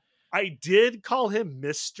 Now, I did call him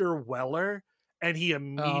Mr. Weller, and he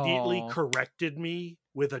immediately corrected me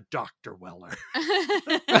with a Dr. Weller.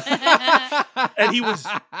 And he was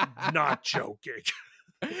not joking.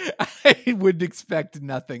 I would expect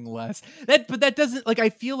nothing less. But that doesn't, like, I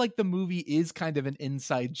feel like the movie is kind of an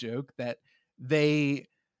inside joke that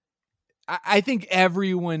I think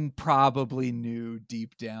everyone probably knew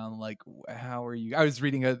deep down, like, how are you? I was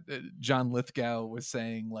reading John Lithgow was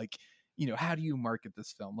saying, like, how do you market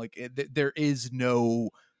this film? Like, there is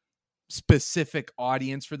no specific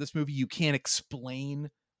audience for this movie. You can't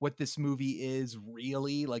explain what this movie is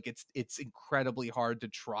really. Like, it's incredibly hard to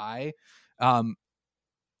try.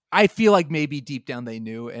 I feel like maybe deep down they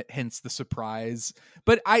knew, hence the surprise.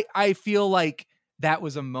 But I feel like that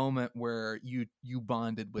was a moment where you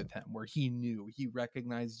bonded with him, where he knew, he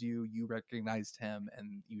recognized you, you recognized him,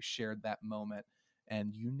 and you shared that moment,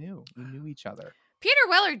 and you knew each other. Peter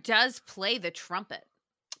Weller does play the trumpet.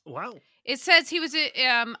 Wow. It says he was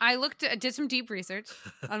I did some deep research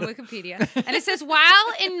on Wikipedia, and it says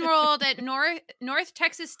while enrolled at North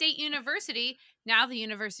Texas State University, now the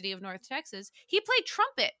University of North Texas, he played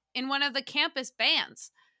trumpet in one of the campus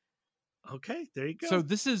bands. Okay, there you go. So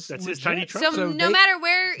that's his tiny trumpet. So no matter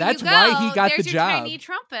where that's you go, why he got there's the your job. tiny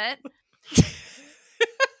trumpet.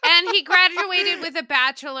 And he graduated with a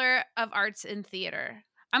Bachelor of Arts in Theater.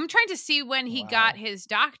 I'm trying to see when he got his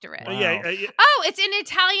doctorate. Wow. Yeah. Oh, it's in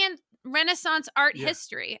Italian Renaissance art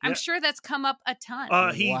history. I'm sure that's come up a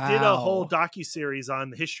ton. He did a whole docuseries on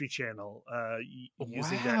the History Channel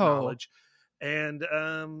using that knowledge. And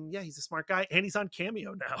he's a smart guy. And he's on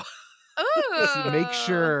Cameo now. Ooh. So make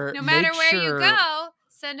sure. No matter where you go,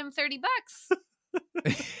 send him $30.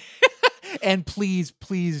 And please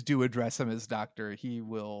do address him as doctor. He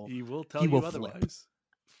will tell you otherwise.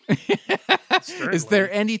 Is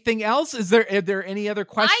there anything else? Are there any other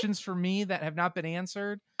questions for me that have not been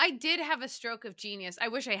answered? I did have a stroke of genius. I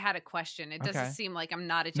wish I had a question. It doesn't seem like I'm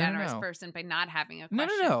not a generous person by not having a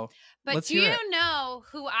question. No. But Let's do you know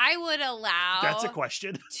who I would allow? That's a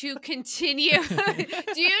question. To continue.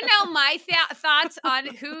 Do you know my thoughts on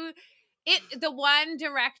the one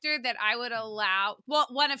director that I would allow? Well,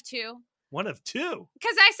 one of two. One of two.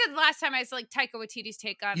 Because I said last time, I was like Taika Waititi's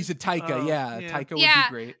take on. You said Taika, Taika would be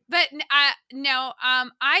great. But no,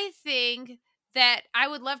 I think that I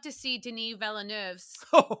would love to see Denis Villeneuve's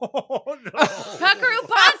Buckaroo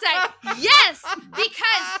Banzai. Yes,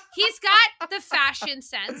 because he's got the fashion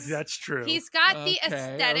sense. That's true. He's got the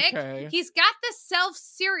aesthetic. Okay. He's got the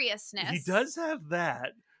self-seriousness. He does have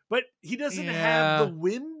that. But he doesn't have the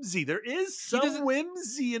whimsy. There is some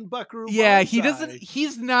whimsy in Buckaroo Banzai. He doesn't.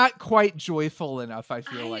 He's not quite joyful enough. I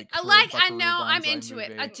feel like. I know. I'm into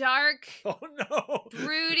it. A dark,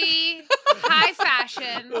 broody, high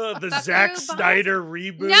fashion. The Zack Snyder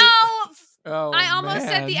reboot. No. I almost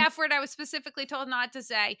said the F word I was specifically told not to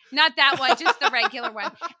say. Not that one, just the regular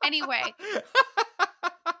one. Anyway.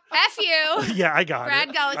 F you. Yeah, I got Brad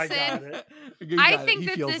it. Gullickson. I got it. I think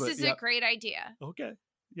that this is a great idea. Okay.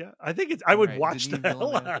 Yeah, I think I would watch the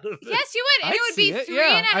hell out of it. Yes, you would. And it would be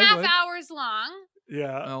 3.5 hours long.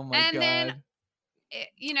 Yeah. Oh my god. And then,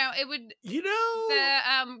 it would. The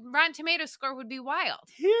Rotten Tomato score would be wild.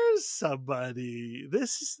 Here's somebody.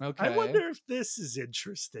 I wonder if this is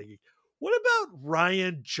interesting. What about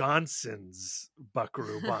Ryan Johnson's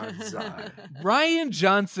Buckaroo Banzai? Ryan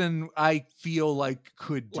Johnson, I feel like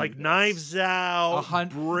could do like this. Knives Out,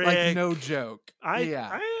 Brick. Like no joke.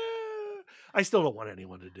 I still don't want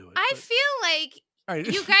anyone to do it. I feel like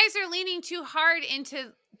you guys are leaning too hard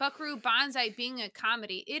into Buckaroo Banzai being a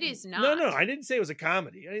comedy. It is not. No, I didn't say it was a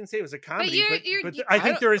comedy. But But I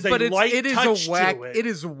think there is a light touch to it. It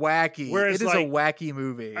is wacky. Whereas it is a wacky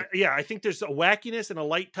movie. I think there's a wackiness and a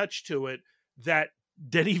light touch to it that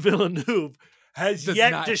Denis Villeneuve has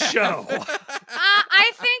yet to show.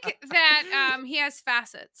 I think that he has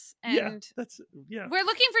facets, and we're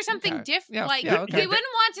looking for something different. We wouldn't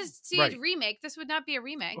want to see a remake. This would not be a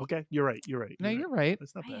remake. Okay, you're right. No, you're right.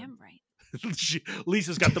 That's not bad. I am right.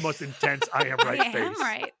 Lisa's got the most intense "I am right" face. I am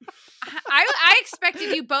right. I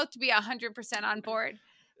expected you both to be 100% on board,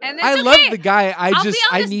 and I love the guy.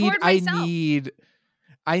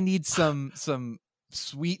 I need some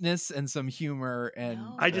sweetness and some humor, and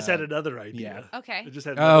I just had another idea. Yeah. Okay. I just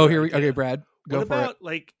had here we. Okay, Brad. What about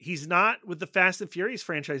he's not with the Fast and Furious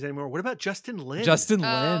franchise anymore? What about Justin Lin?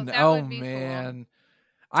 Oh man. Cool.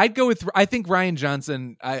 I'd go with. I think Ryan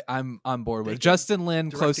Johnson. I'm on board with Justin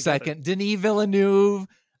Lin. Close second. Denis Villeneuve.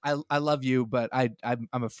 I love you, but I'm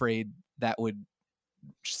afraid that would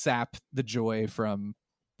sap the joy from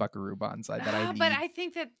Buckaroo Banzai that I need. But I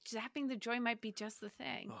think that zapping the joy might be just the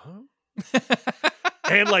thing.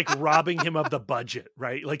 And robbing him of the budget,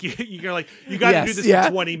 right? Like you're like, you got to do this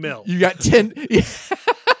for 20 mil. You got 10.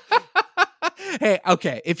 Hey,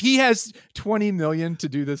 okay. If he has 20 million to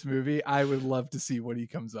do this movie, I would love to see what he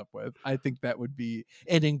comes up with. I think that would be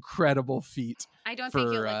an incredible feat. I don't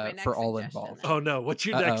think you'll like my next for all suggestion. involved. Oh no! What's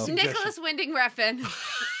your next suggestion? Nicholas Winding Refn.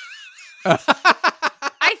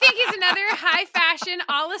 I think he's another high fashion,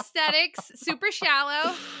 all aesthetics, super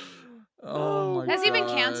shallow. Has he been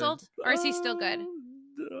canceled, or is he still good?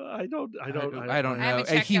 I don't know.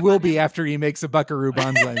 He will be after he makes a Buckaroo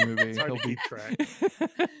Banzai movie. He'll keep track.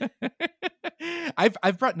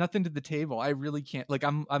 I've brought nothing to the table. I really can't.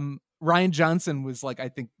 I'm Ryan Johnson was I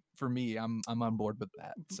think for me, I'm on board with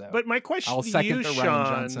that. So, but my question I'll to second you, the Shawn, Ryan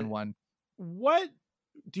Johnson one. What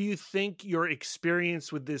do you think your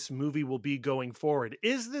experience with this movie will be going forward?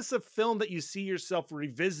 Is this a film that you see yourself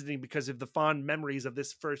revisiting because of the fond memories of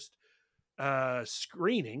this first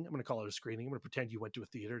screening? I'm going to call it a screening. I'm going to pretend you went to a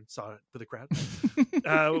theater and saw it with a crowd.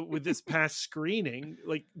 With this past screening,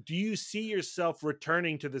 do you see yourself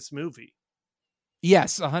returning to this movie?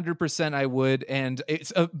 Yes, 100% I would. And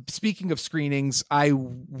it's speaking of screenings, I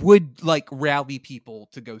would rally people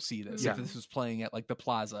to go see this if this was playing at the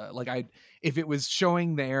Plaza. If it was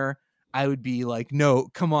showing there, I would be like, no,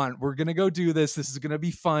 come on, we're going to go do this. This is going to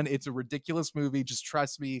be fun. It's a ridiculous movie. Just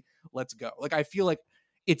trust me. Let's go. I feel like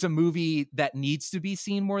it's a movie that needs to be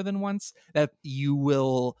seen more than once, that you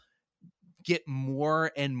will get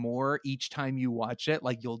more and more each time you watch it.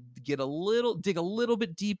 You'll dig a little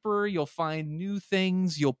bit deeper. You'll find new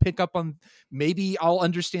things. You'll pick up on, maybe I'll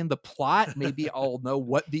understand the plot. Maybe I'll know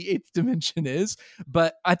what the eighth dimension is,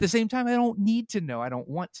 but at the same time, I don't need to know. I don't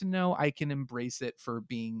want to know. I can embrace it for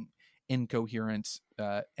being incoherent.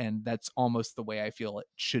 And that's almost the way I feel it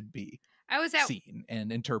should be. Seen and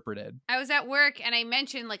interpreted. I was at work and I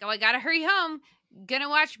mentioned I gotta hurry home. Gonna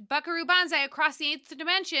watch Buckaroo Banzai Across the Eighth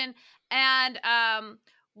Dimension, and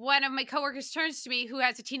one of my coworkers turns to me, who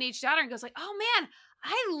has a teenage daughter, and goes oh man,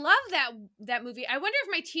 I love that movie. I wonder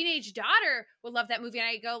if my teenage daughter would love that movie. And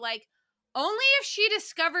I go only if she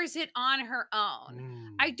discovers it on her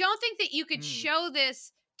own. I don't think that you could show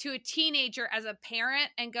this to a teenager as a parent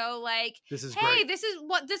and go this is hey, great. this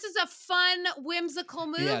is a fun, whimsical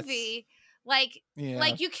movie.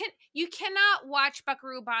 Yes. You cannot watch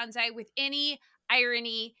Buckaroo Banzai with any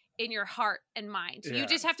irony in your heart and mind. You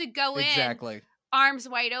just have to go in arms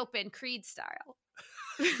wide open, Creed style.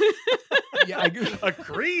 A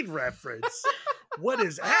Creed reference. What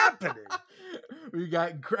is happening? We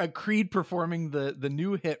got Creed performing the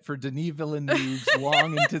new hit for Denis Villeneuve's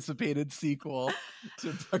long anticipated sequel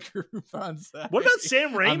to Buckaroo Banzai. What about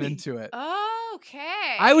Sam Raimi? I'm into it. Oh,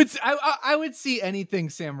 okay. I would see anything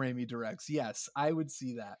Sam Raimi directs. Yes, I would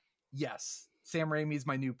see that. Yes, Sam Raimi's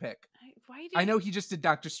my new pick. I know he just did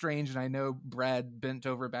Doctor Strange, and I know Brad bent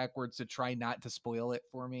over backwards to try not to spoil it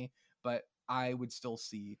for me, but I would still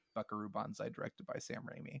see Buckaroo Banzai directed by Sam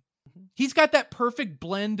Raimi. He's got that perfect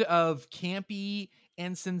blend of campy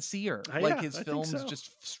and sincere. His films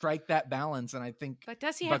just strike that balance, and I think. But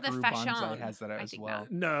does he Buckaroo have the fashion? Banzai has that as well.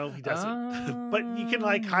 No, he doesn't. But you can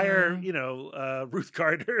hire, Ruth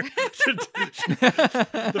Carter,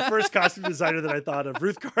 the first costume designer that I thought of,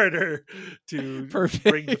 Ruth Carter, to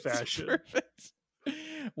bring the fashion. Perfect.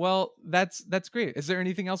 Well, that's great. Is there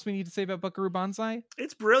anything else we need to say about Buckaroo Banzai?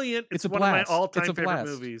 It's brilliant. It's one of my all-time favorite blast.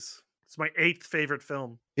 Movies. It's my 8th favorite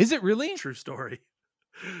film. Is it really? True story.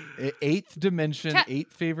 8th dimension,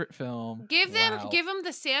 8th favorite film. Give them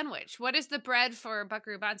the sandwich. What is the bread for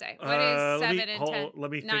Buckaroo Banzai? What is 7 and 10?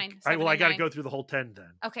 Let me 9, think. I got to go through the whole 10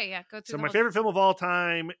 then. Okay, yeah, go through. So my favorite film of all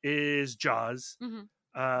time is Jaws,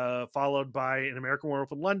 followed by An American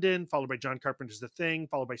Werewolf in London, followed by John Carpenter's The Thing,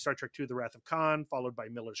 followed by Star Trek II: The Wrath of Khan, followed by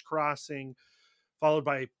Miller's Crossing, followed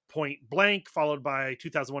by Point Blank, followed by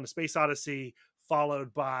 2001: A Space Odyssey,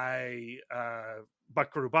 followed by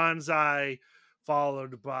Buckaroo Banzai,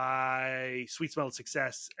 followed by Sweet Smell of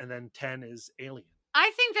Success, and then 10 is Alien.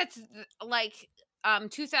 I think that's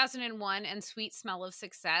 2001 and Sweet Smell of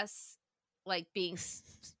Success, being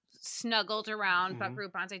snuggled around Buckaroo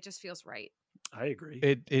Banzai just feels right. I agree.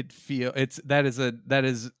 That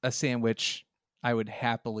is a sandwich I would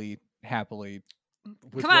happily.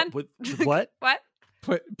 Come on. With what? What?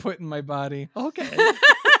 Put in my body. Okay.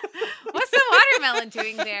 What's the watermelon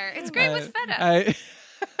doing there? It's great with feta.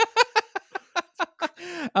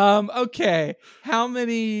 Okay. How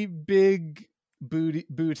many big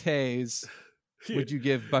bouteilles would you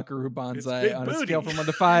give Buckaroo Banzai on a scale from 1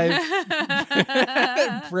 to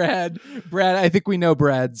 5? Brad, I think we know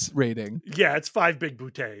Brad's rating. Yeah, it's 5 big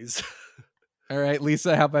bouteilles. All right,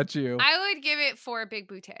 Lisa, how about you? I would give it 4 big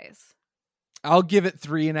bouteilles. I'll give it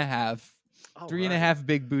 3.5. 3.5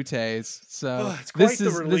 big bouteilles. So it's quite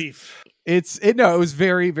the relief. It was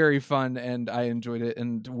very, very fun, and I enjoyed it,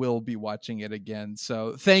 and will be watching it again.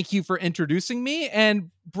 So thank you for introducing me.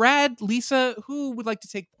 And Brad, Lisa, who would like to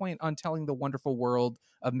take point on telling the wonderful world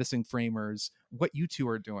of Missing Framers what you two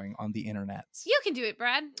are doing on the internet? You can do it,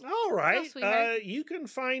 Brad. All right. You can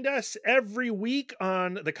find us every week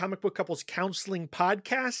on the Comic Book Couples Counseling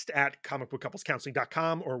podcast at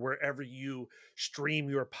comicbookcouplescounseling.com or wherever you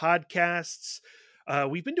stream your podcasts.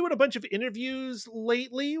 We've been doing a bunch of interviews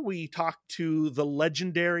lately. We talked to the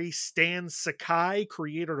legendary Stan Sakai,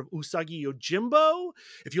 creator of Usagi Yojimbo.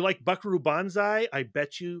 If you like Buckaroo Banzai, I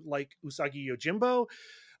bet you like Usagi Yojimbo.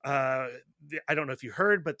 I don't know if you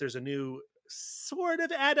heard, but there's a new sort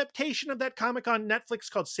of adaptation of that comic on Netflix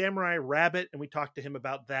called Samurai Rabbit, and we talked to him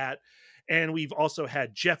about that. And we've also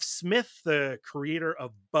had Jeff Smith, the creator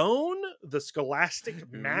of Bone, the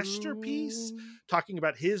scholastic masterpiece, talking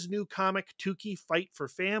about his new comic, Tukey Fight for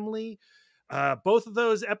Family. Both of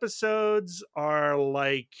those episodes are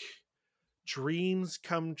like dreams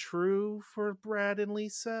come true for Brad and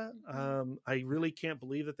Lisa. I really can't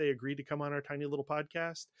believe that they agreed to come on our tiny little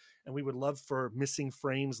podcast. And we would love for Missing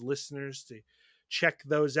Frames listeners to check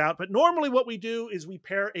those out. But normally what we do is we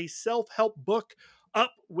pair a self-help book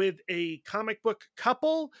up with a comic book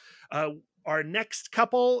couple. Our next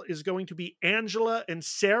couple is going to be Angela and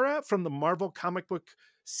Sarah from the Marvel comic book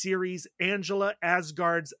series Angela,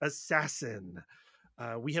 Asgard's Assassin.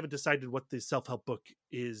 We haven't decided what the self-help book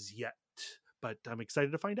is yet, but I'm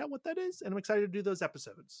excited to find out what that is, and I'm excited to do those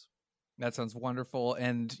episodes. That sounds wonderful,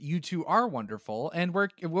 and you two are wonderful. And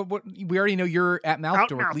we already know you're at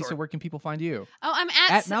Mouthdork. Lisa, where can people find you? Oh, I'm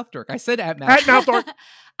at Mouthdork. I said at Mouthdork. At Mouthdork.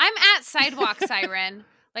 I'm at Sidewalk Siren.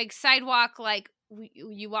 Like sidewalk, like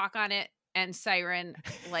you walk on it, and siren,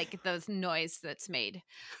 like those noise that's made.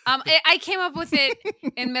 I came up with it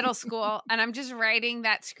in middle school, and I'm just writing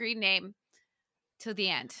that screen name to the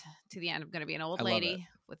end. I'm going to be an old lady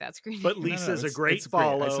with that screen name. But Lisa's a great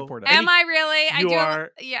follow. Great. I support it. Am I really? You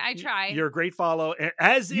are. Yeah, I try. You're a great follow.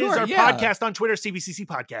 As is our podcast on Twitter, CBCC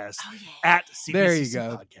Podcast. Oh, yeah. At CBCC there you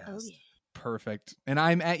go. Podcast. Oh, yeah. Perfect. And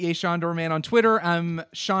I'm at Shawn Dorman on Twitter. I'm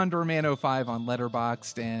Shawn Dorman05 on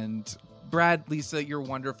Letterboxd. And Brad, Lisa, you're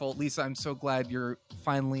wonderful. Lisa, I'm so glad you're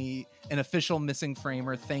finally an official Missing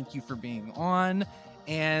Framer. Thank you for being on.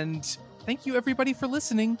 And thank you, everybody, for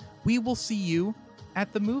listening. We will see you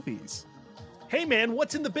at the movies. Hey, man,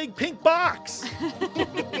 what's in the big pink box?